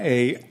 saw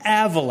an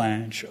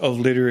avalanche of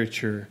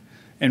literature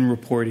and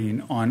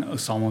reporting on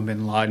Osama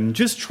bin Laden.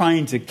 Just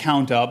trying to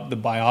count up the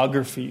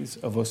biographies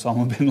of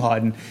Osama bin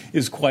Laden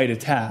is quite a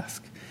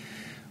task.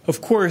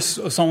 Of course,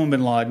 Osama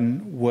bin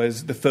Laden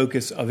was the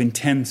focus of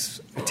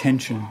intense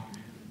attention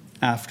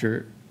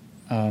after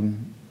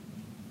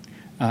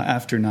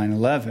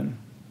 9/11.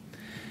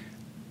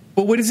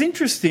 But what is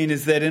interesting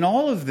is that in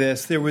all of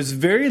this, there was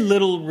very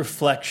little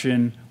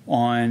reflection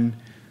on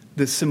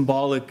the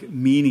symbolic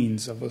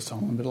meanings of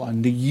Osama bin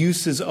Laden, the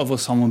uses of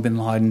Osama bin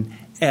Laden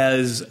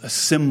as a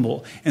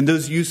symbol. And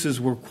those uses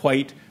were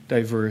quite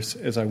diverse,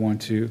 as I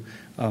want to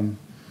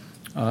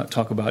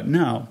talk about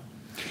now.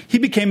 He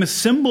became a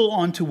symbol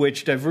onto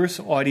which diverse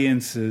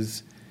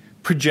audiences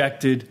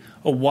projected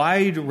a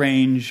wide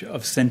range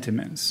of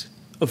sentiments,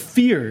 of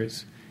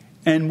fears,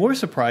 and more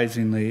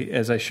surprisingly,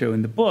 as I show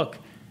in the book,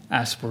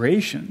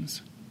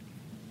 aspirations.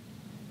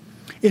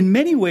 In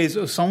many ways,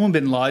 Osama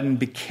bin Laden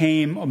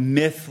became a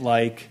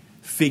myth-like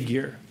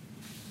figure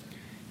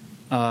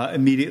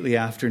immediately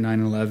after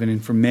 9/11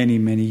 and for many,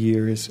 many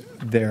years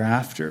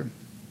thereafter.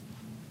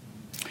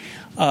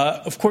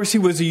 Of course, he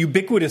was a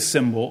ubiquitous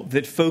symbol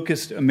that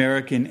focused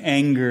American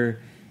anger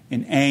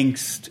and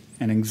angst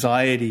and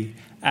anxiety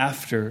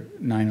after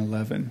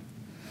 9/11.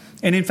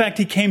 And in fact,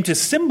 he came to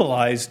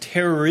symbolize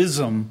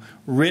terrorism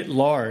writ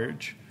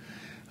large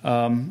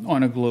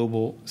on a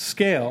global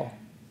scale.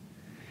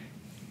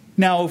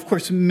 Now, of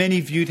course,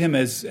 many viewed him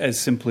as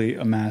simply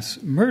a mass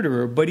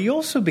murderer, but he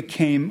also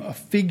became a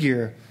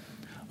figure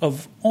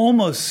of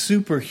almost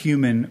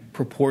superhuman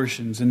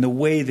proportions in the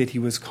way that he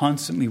was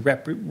constantly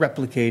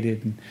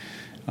replicated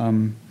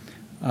and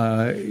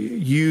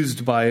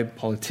used by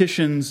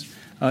politicians,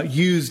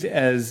 used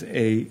as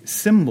a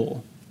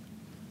symbol.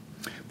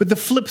 But the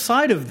flip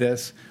side of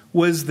this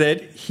was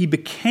that he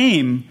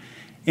became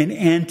an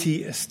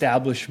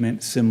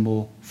anti-establishment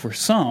symbol for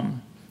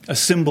some, a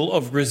symbol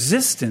of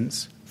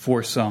resistance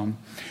for some,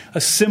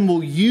 a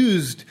symbol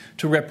used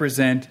to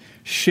represent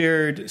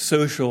shared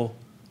social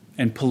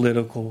and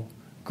political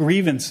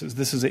grievances.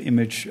 This is an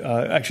image,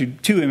 actually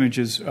two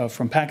images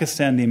from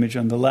Pakistan. The image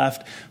on the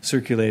left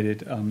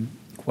circulated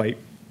quite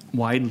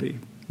widely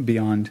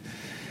beyond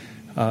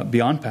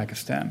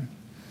Pakistan.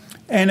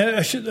 And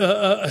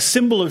a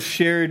symbol of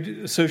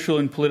shared social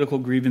and political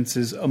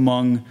grievances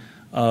among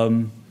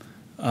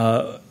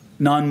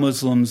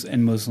non-Muslims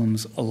and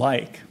Muslims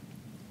alike.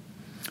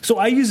 So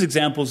I use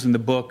examples in the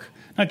book,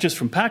 not just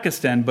from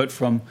Pakistan, but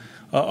from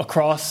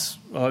across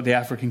the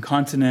African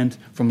continent,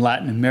 from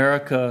Latin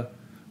America,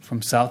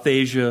 from South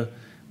Asia,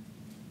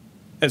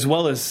 as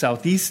well as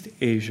Southeast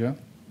Asia.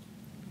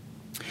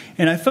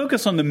 And I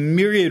focus on the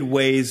myriad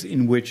ways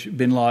in which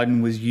bin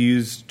Laden was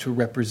used to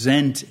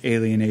represent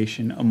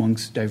alienation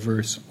amongst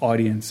diverse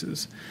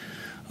audiences,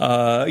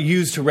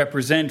 used to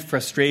represent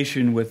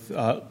frustration with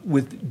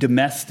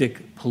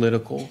domestic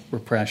political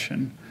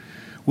repression,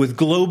 with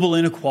global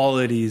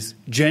inequalities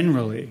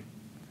generally,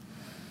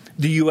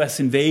 the U.S.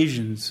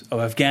 invasions of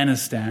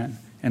Afghanistan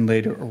and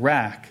later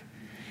Iraq,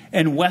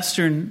 and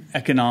Western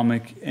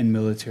economic and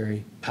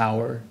military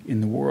power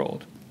in the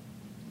world.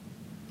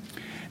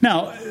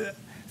 Now,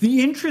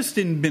 the interest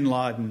in bin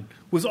Laden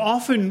was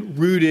often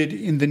rooted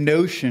in the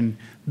notion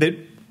that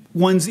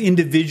one's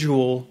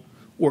individual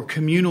or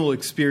communal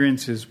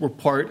experiences were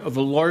part of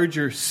a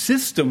larger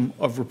system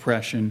of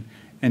repression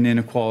and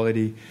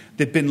inequality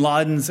that bin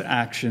Laden's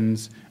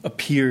actions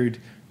appeared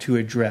to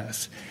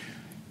address.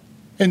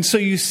 And so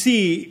you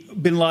see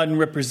bin Laden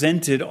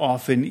represented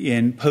often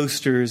in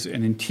posters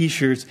and in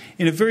T-shirts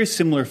in a very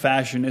similar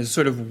fashion as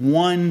sort of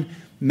one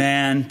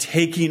man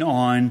taking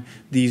on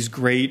these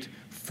great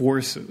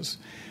forces.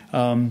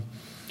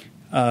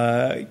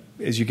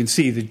 As you can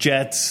see, the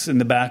jets in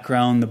the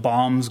background, the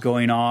bombs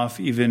going off,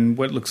 even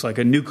what looks like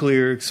a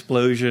nuclear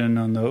explosion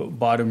on the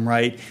bottom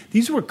right.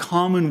 These were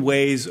common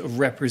ways of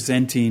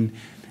representing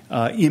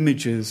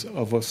images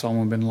of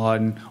Osama bin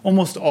Laden,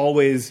 almost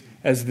always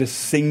as this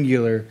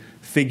singular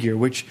figure,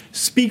 which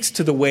speaks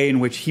to the way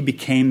in which he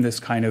became this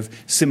kind of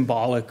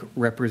symbolic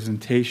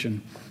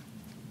representation.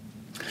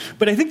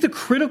 But I think the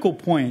critical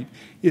point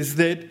is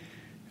that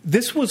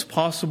this was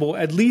possible,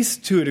 at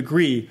least to a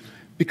degree,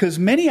 because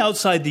many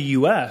outside the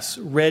U.S.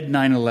 read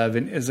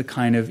 9/11 as a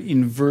kind of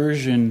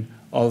inversion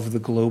of the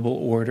global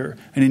order,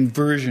 an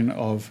inversion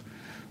of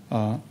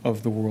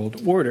the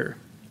world order.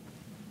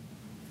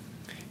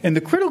 And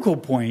the critical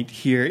point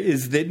here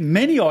is that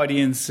many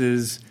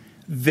audiences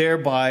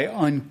thereby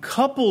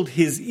uncoupled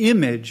his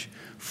image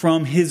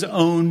from his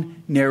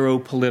own narrow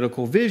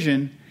political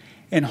vision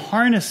and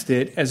harnessed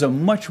it as a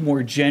much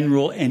more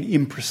general and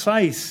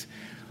imprecise,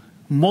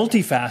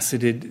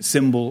 multifaceted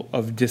symbol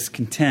of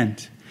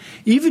discontent.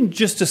 Even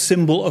just a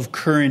symbol of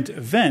current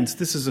events.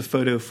 This is a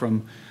photo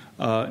from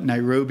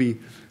Nairobi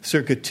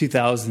circa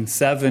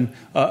 2007,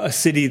 a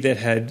city that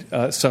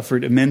had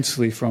suffered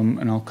immensely from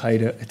an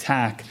al-Qaeda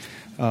attack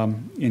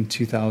in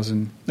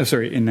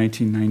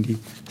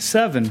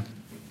 1997.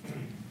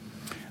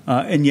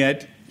 And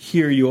yet,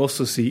 here you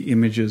also see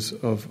images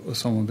of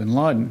Osama bin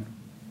Laden.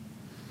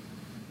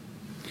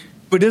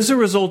 But as a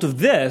result of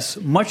this,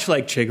 much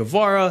like Che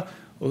Guevara,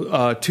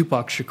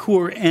 Tupac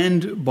Shakur,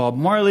 and Bob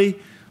Marley,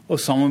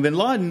 Osama bin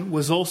Laden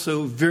was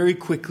also very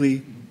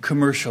quickly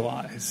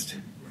commercialized.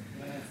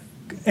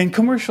 And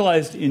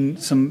commercialized in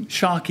some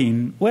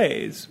shocking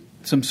ways,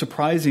 some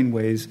surprising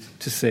ways,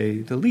 to say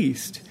the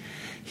least.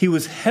 He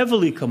was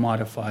heavily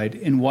commodified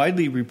and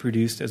widely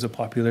reproduced as a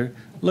popular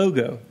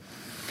logo.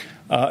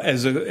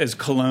 As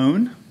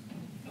cologne,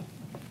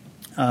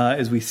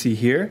 as we see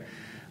here.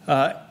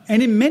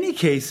 And in many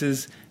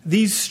cases,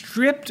 these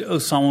stripped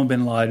Osama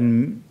bin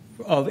Laden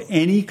of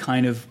any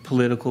kind of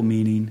political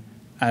meaning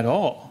at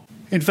all.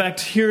 In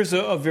fact, here's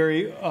a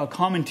very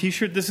common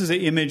T-shirt. This is an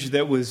image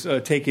that was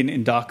taken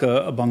in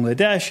Dhaka,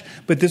 Bangladesh,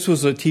 but this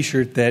was a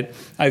T-shirt that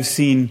I've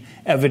seen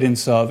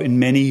evidence of in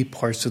many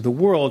parts of the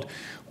world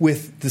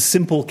with the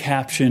simple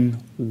caption,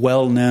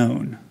 "Well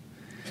known."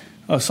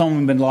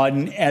 Osama bin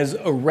Laden as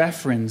a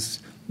reference,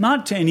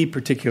 not to any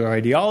particular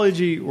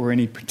ideology or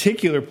any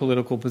particular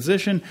political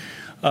position,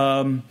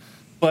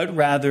 but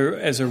rather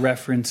as a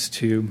reference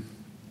to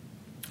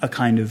a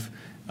kind of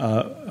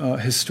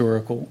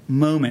historical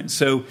moment.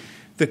 So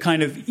the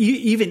kind of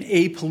even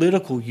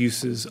apolitical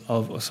uses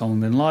of Osama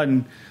bin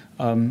Laden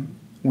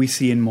we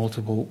see in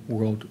multiple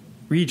world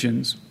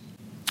regions.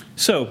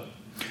 So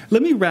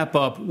let me wrap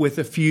up with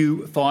a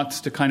few thoughts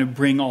to kind of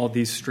bring all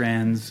these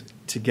strands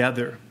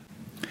together.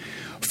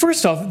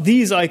 First off,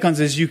 these icons,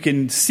 as you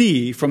can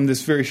see from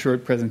this very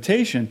short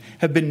presentation,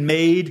 have been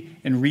made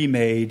and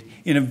remade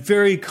in a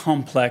very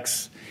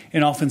complex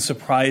and often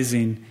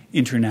surprising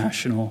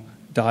international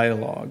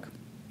dialogue.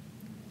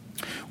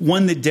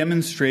 One that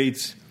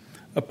demonstrates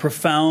a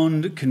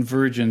profound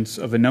convergence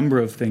of a number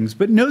of things,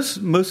 but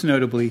most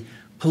notably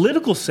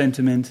political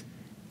sentiment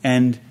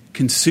and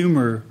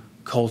consumer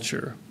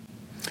culture.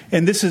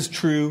 And this is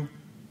true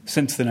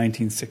since the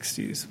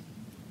 1960s.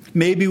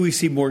 Maybe we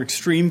see more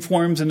extreme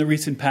forms in the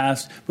recent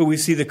past, but we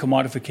see the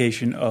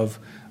commodification of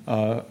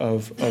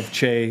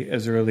Che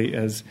as early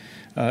as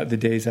the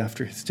days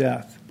after his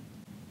death.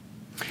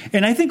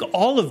 And I think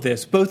all of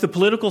this, both the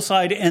political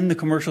side and the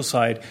commercial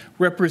side,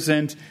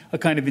 represent a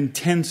kind of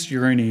intense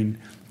yearning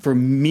for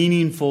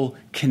meaningful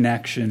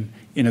connection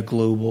in a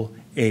global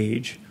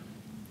age.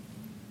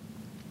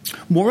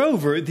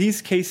 Moreover,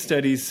 these case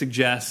studies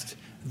suggest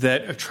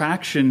that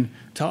attraction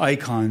to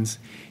icons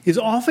is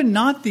often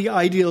not the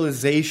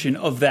idealization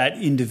of that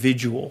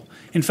individual.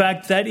 In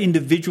fact, that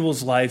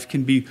individual's life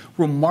can be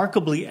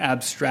remarkably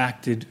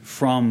abstracted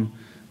from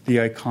the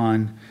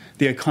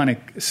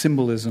iconic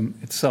symbolism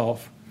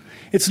itself.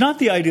 It's not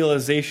the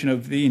idealization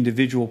of the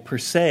individual per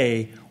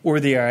se, or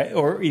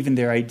even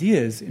their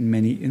ideas in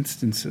many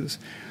instances.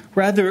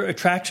 Rather,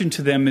 attraction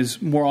to them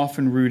is more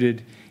often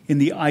rooted in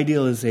the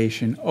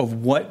idealization of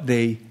what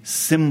they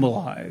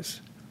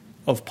symbolize,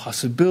 of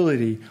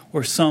possibility,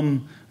 or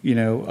some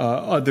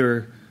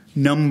other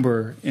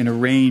number in a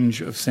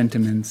range of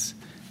sentiments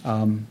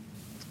and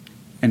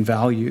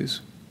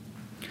values.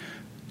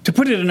 To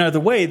put it another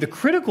way, the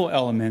critical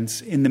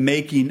elements in the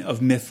making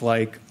of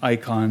myth-like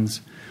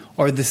icons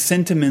are the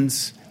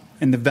sentiments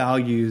and the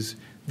values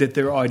that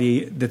their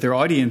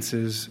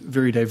audiences,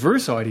 very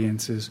diverse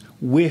audiences,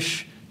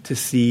 wish to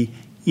see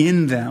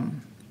in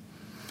them.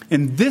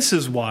 And this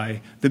is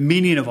why the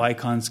meaning of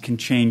icons can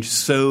change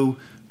so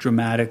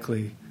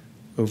dramatically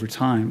over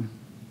time.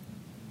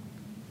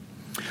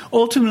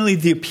 Ultimately,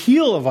 the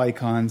appeal of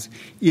icons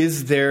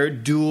is their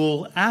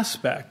dual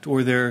aspect,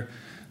 or their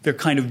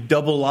kind of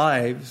double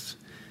lives,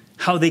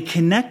 how they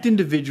connect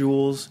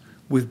individuals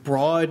with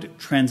broad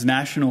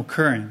transnational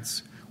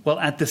currents, while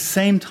at the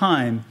same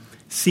time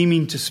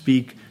seeming to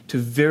speak to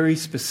very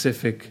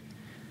specific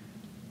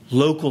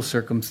local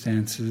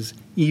circumstances,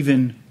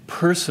 even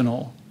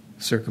personal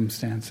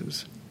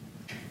circumstances.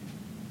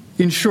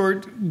 In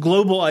short,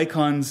 global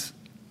icons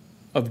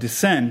of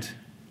dissent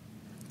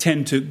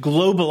tend to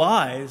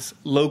globalize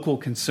local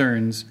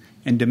concerns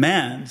and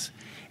demands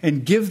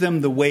and give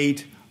them the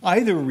weight,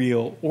 either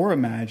real or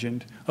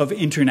imagined, of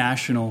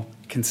international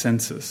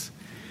consensus.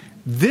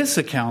 This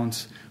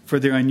accounts for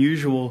their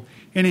unusual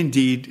and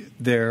indeed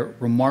their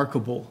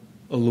remarkable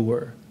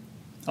allure.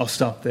 I'll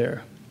stop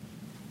there.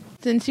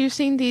 Since you've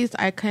seen these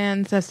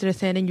icons as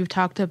dissent and you've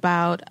talked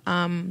about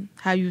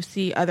how you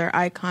see other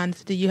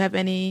icons, do you have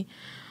any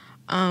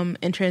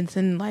interest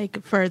in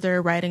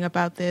further writing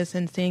about this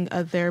and seeing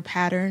other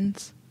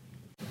patterns?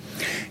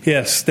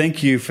 Yes,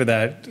 thank you for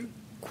that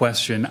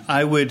question.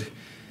 I would,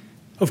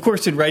 of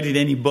course, in writing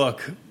any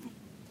book,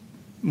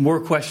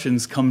 more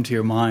questions come to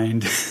your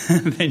mind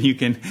than you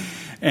can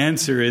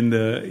answer in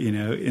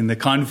the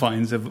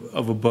confines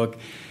of a book.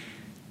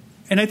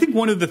 And I think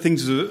one of the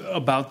things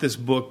about this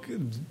book,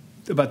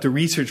 about the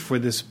research for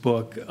this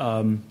book,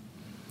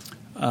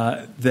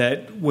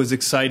 that was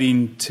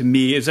exciting to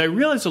me is I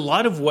realized a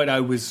lot of what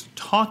I was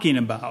talking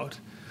about,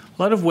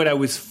 a lot of what I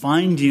was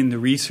finding in the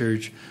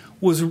research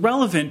was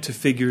relevant to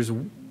figures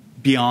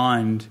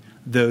beyond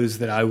those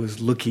that I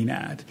was looking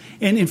at.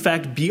 And in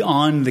fact,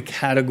 beyond the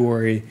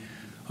category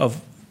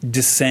of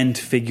dissent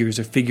figures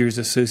or figures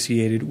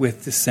associated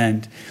with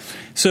dissent.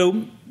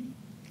 So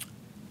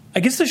I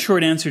guess the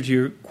short answer to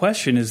your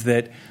question is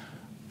that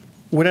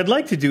what I'd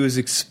like to do is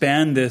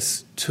expand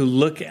this to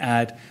look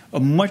at a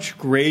much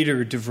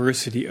greater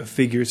diversity of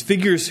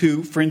figures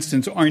who, for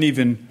instance, aren't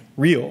even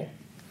real.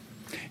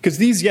 Because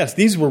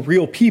these were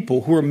real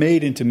people who were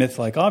made into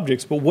myth-like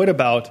objects, but what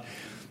about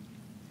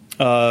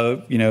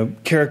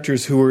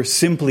characters who were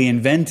simply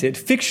invented,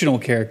 fictional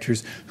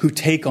characters who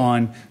take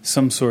on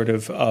some sort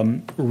of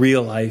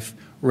real-life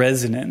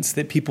resonance,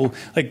 that people,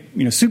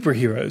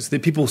 superheroes,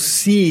 that people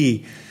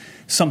see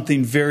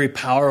something very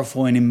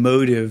powerful and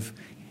emotive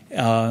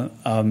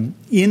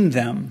in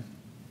them.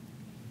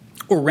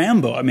 Or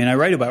Rambo. I mean, I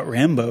write about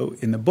Rambo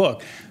in the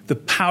book.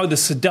 The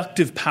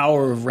seductive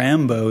power of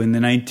Rambo in the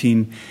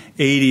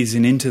 1980s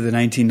and into the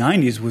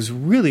 1990s was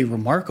really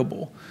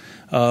remarkable.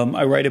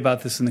 I write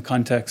about this in the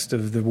context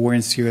of the war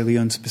in Sierra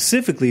Leone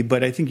specifically,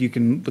 but I think you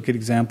can look at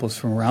examples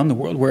from around the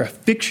world where a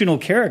fictional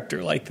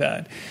character like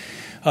that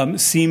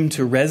seemed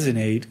to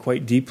resonate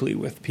quite deeply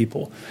with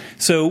people.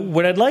 So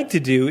what I'd like to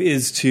do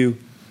is to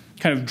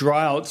kind of draw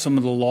out some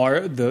of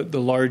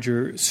the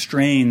larger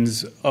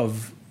strains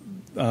of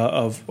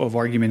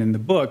argument in the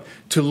book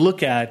to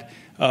look at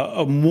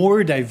a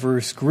more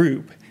diverse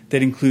group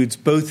that includes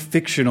both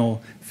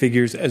fictional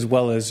figures as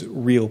well as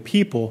real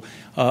people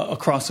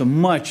across a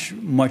much,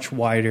 much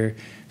wider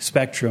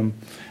spectrum,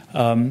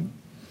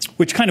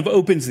 which kind of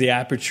opens the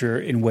aperture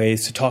in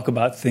ways to talk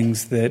about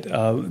things that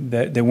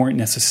weren't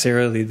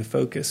necessarily the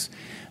focus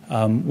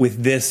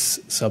with this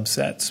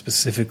subset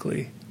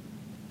specifically.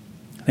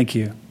 Thank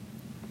you.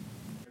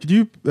 Could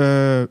you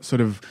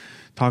sort of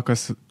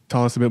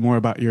tell us a bit more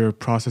about your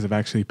process of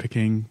actually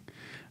picking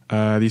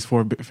these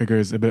four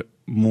figures a bit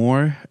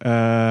more?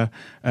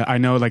 I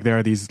know there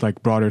are these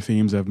broader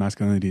themes of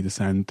masculinity,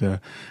 dissent,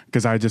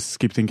 because I just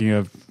keep thinking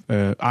of,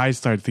 I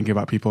started thinking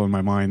about people in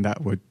my mind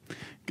that would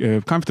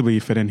comfortably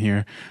fit in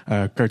here.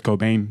 Kurt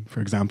Cobain,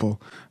 for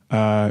example.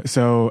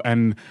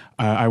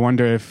 I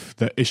wonder if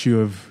the issue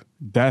of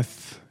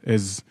death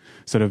is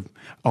sort of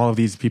all of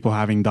these people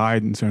having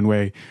died in a certain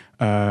way,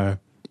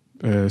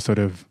 sort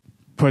of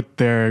put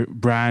their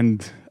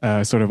brand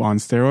sort of on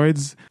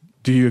steroids.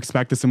 Do you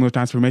expect a similar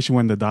transformation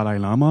when the Dalai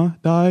Lama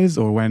dies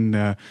or when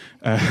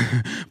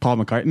Paul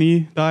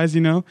McCartney dies,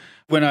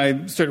 When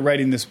I started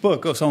writing this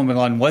book, Osama bin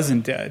Laden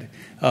wasn't dead.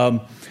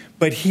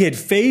 But he had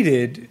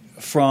faded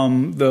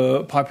from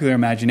the popular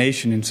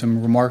imagination in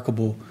some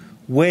remarkable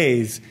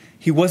ways.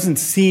 He wasn't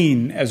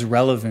seen as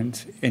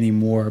relevant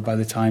anymore by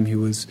the time he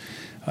was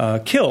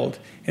killed.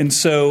 And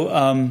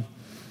so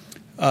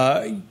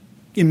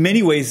in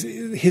many ways,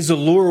 his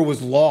allure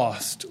was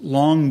lost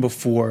long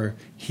before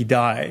he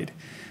died.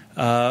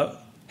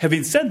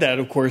 Having said that,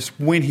 of course,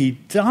 when he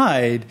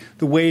died,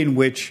 the way in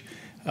which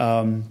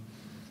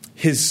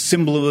his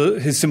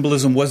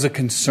symbolism was a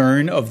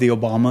concern of the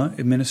Obama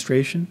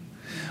administration,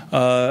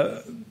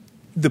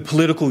 the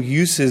political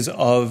uses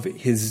of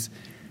his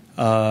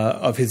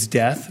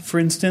death, for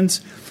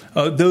instance,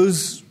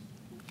 those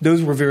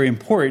were very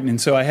important,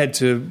 and so I had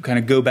to kind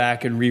of go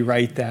back and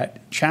rewrite that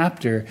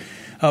chapter.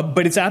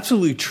 But it's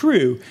absolutely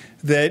true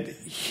that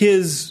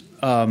his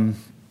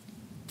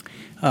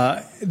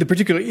the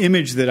particular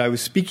image that I was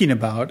speaking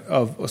about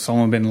of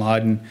Osama bin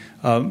Laden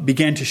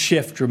began to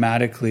shift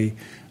dramatically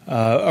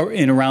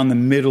in around the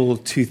middle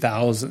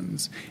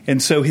 2000s. And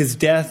so his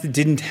death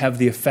didn't have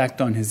the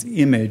effect on his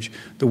image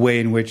the way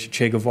in which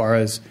Che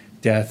Guevara's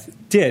death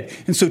did.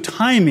 And so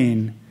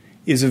timing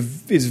is a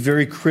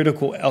very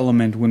critical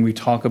element when we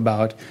talk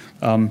about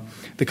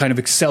the kind of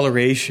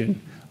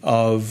acceleration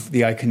of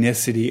the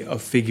iconicity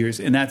of figures.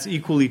 And that's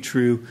equally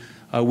true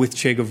with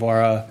Che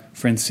Guevara,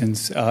 for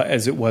instance,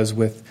 as it was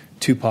with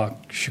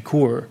Tupac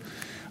Shakur.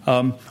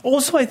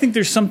 Also, I think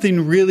there's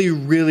something really,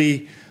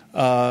 really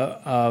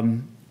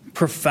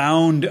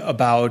profound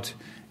about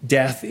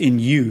death in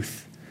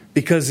youth,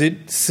 because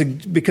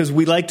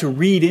we like to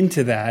read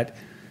into that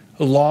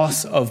a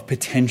loss of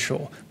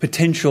potential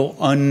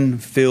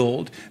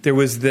unfilled. There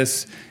was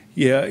this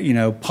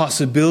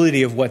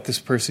possibility of what this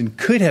person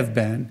could have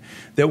been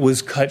that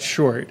was cut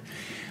short.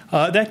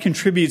 That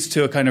contributes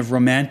to a kind of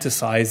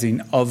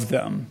romanticizing of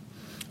them.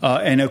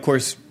 And of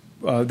course,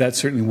 that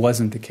certainly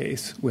wasn't the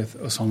case with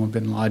Osama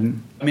bin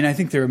Laden. I mean, I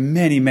think there are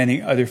many,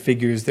 many other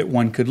figures that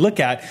one could look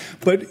at.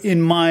 But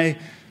in my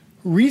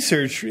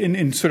research,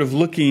 in sort of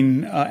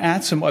looking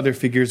at some other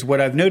figures,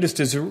 what I've noticed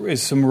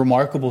is some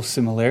remarkable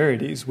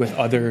similarities with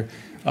other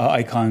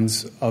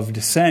icons of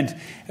dissent,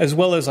 as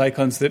well as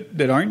icons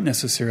that aren't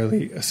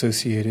necessarily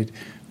associated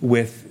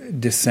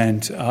with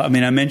dissent. I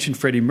mean, I mentioned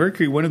Freddie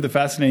Mercury. One of the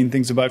fascinating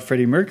things about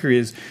Freddie Mercury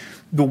is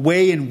the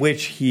way in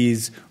which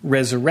he's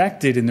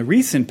resurrected in the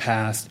recent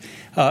past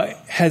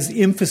has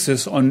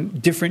emphasis on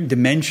different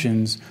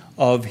dimensions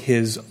of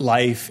his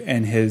life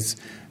and his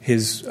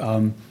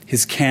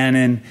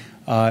canon,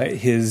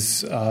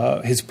 his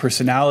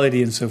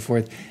personality, and so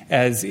forth,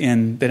 as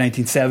in the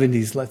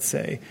 1970s, let's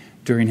say,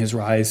 during his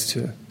rise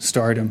to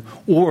stardom,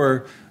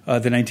 or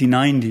the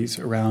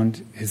 1990s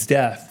around his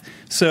death.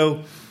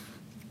 So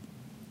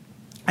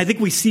I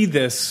think we see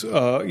this,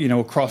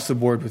 across the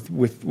board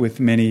with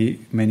many,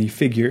 many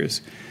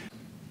figures.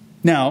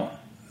 Now,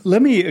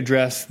 let me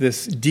address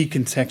this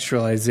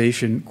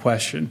decontextualization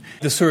question.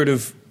 The sort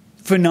of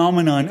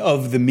phenomenon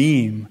of the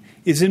meme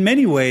is in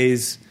many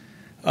ways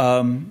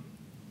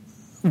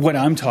what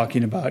I'm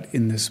talking about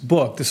in this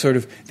book,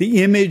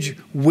 the image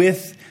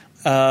with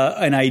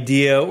an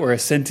idea or a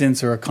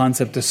sentence or a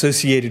concept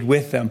associated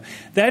with them.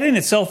 That in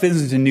itself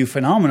isn't a new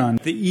phenomenon.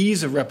 The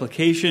ease of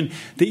replication,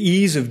 the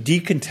ease of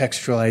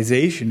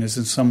decontextualization is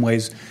in some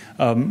ways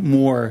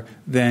more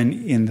than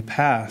in the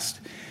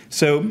past.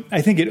 So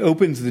I think it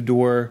opens the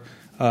door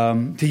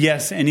to,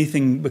 yes,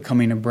 anything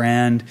becoming a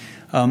brand,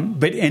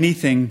 but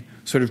anything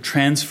sort of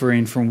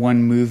transferring from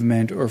one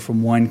movement or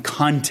from one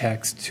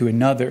context to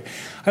another.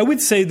 I would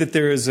say that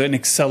there is an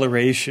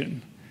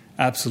acceleration,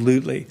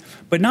 absolutely,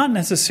 but not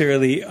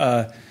necessarily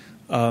a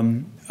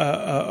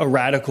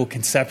radical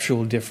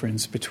conceptual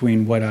difference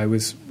between what I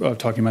was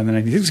talking about in the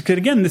 1960s. Because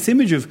again, this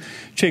image of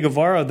Che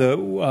Guevara,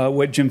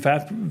 what Jim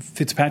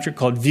Fitzpatrick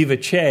called Viva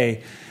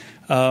Che,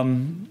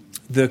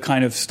 the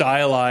kind of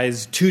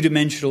stylized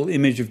two-dimensional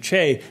image of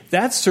Che,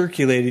 that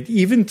circulated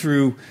even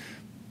through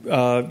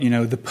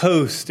the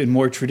Post and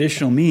more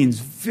traditional means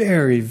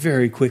very,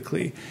 very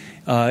quickly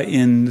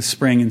in the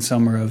spring and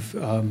summer of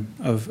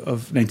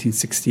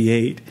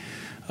 1968.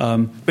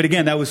 But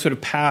again, that was sort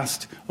of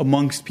passed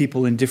amongst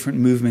people in different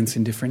movements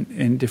in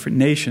different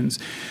nations.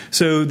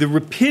 So the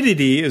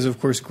rapidity is,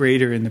 of course,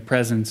 greater in the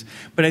present.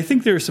 But I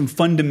think there are some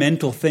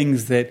fundamental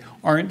things that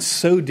aren't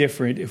so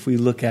different if we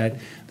look at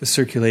the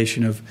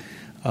circulation of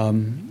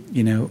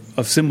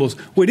symbols.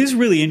 What is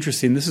really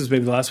interesting, this is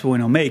maybe the last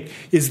point I'll make,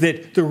 is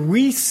that the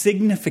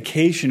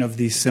resignification of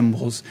these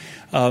symbols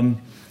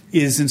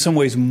is in some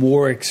ways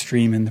more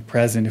extreme in the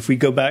present. If we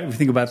go back, if we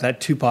think about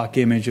that Tupac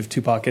image of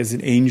Tupac as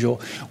an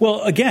angel,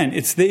 well, again,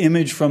 it's the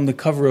image from the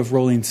cover of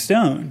Rolling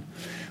Stone.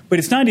 But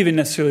it's not even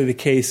necessarily the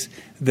case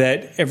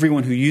that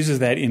everyone who uses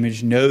that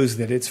image knows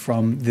that it's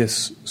from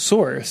this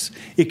source.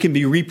 It can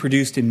be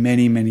reproduced in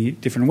many, many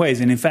different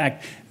ways. And in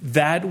fact,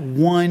 that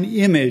one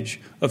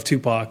image of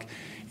Tupac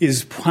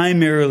is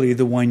primarily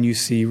the one you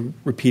see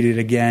repeated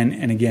again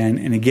and again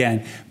and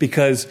again,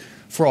 because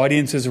for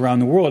audiences around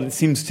the world, it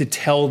seems to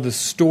tell the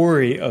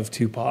story of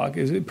Tupac.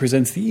 It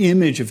presents the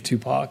image of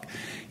Tupac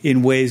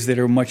in ways that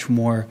are much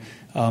more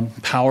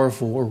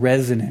powerful or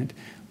resonant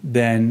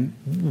than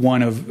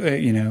one of,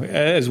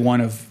 as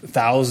one of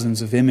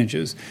thousands of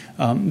images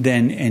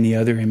than any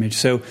other image.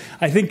 So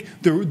I think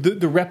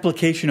the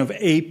replication of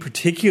a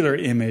particular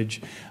image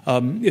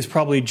is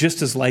probably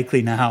just as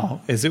likely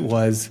now as it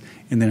was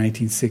in the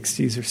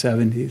 1960s or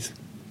 70s.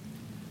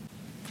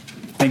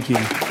 Thank you.